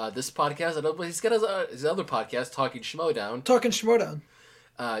posts this podcast. He's got his other podcast, Talking Schmodown. Talking Schmodown.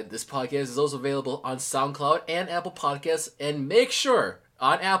 This podcast is also available on SoundCloud and Apple Podcasts. And make sure,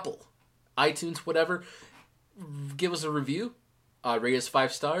 on Apple, iTunes, whatever, give us a review, rate us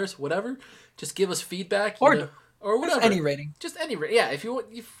 5 stars, whatever. Just give us feedback, or whatever. Just any rating. Just any rating. Yeah, if you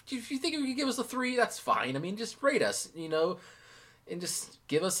think you can give us a 3, that's fine. I mean, just rate us, and just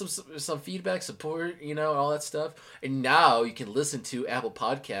give us some feedback, support, all that stuff. And now you can listen to Apple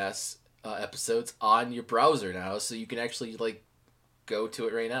Podcasts episodes on your browser now, so you can actually go to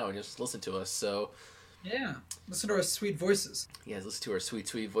it right now and just listen to us. So. Yeah, listen to our sweet voices. Yeah, listen to our sweet,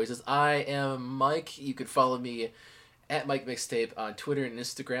 sweet voices. I am Mike. You can follow me at Mike Mixtape on Twitter and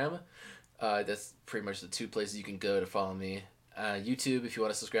Instagram. That's pretty much the 2 places you can go to follow me. YouTube, if you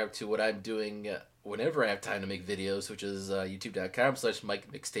want to subscribe to what I'm doing whenever I have time to make videos, which is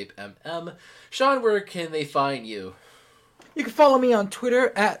youtube.com/Mike Mixtape. Sean, where can they find you? You can follow me on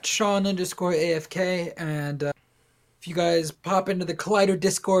Twitter at Sean_AFK, and if you guys pop into the Collider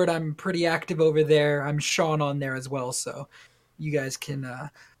Discord, I'm pretty active over there. I'm Sean on there as well, so you guys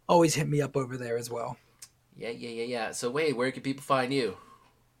can always hit me up over there as well. Yeah. So wait, where can people find you?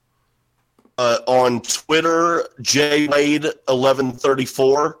 On Twitter,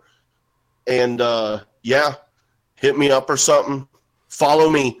 JWade1134, and hit me up or something. Follow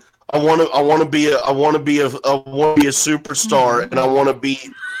me. I want to be a superstar, and I want to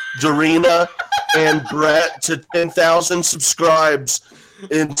beat Dorina and Brett to 10,000 subscribes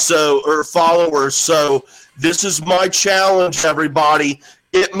or followers. So this is my challenge, everybody.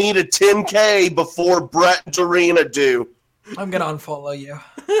 Get me to 10K before Brett and Dorina do. I'm gonna unfollow you.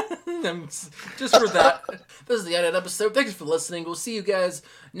 Just for that. This is the end of the episode. Thanks for listening. We'll see you guys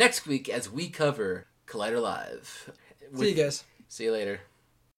next week as we cover Collider Live. See you guys. See you later.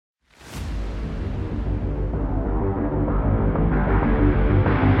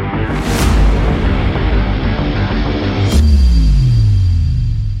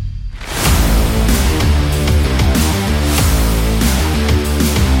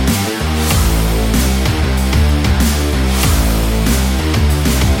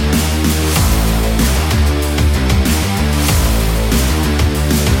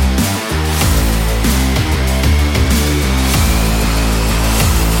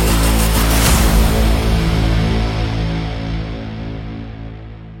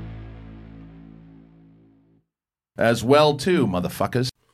 As well, too, motherfuckers.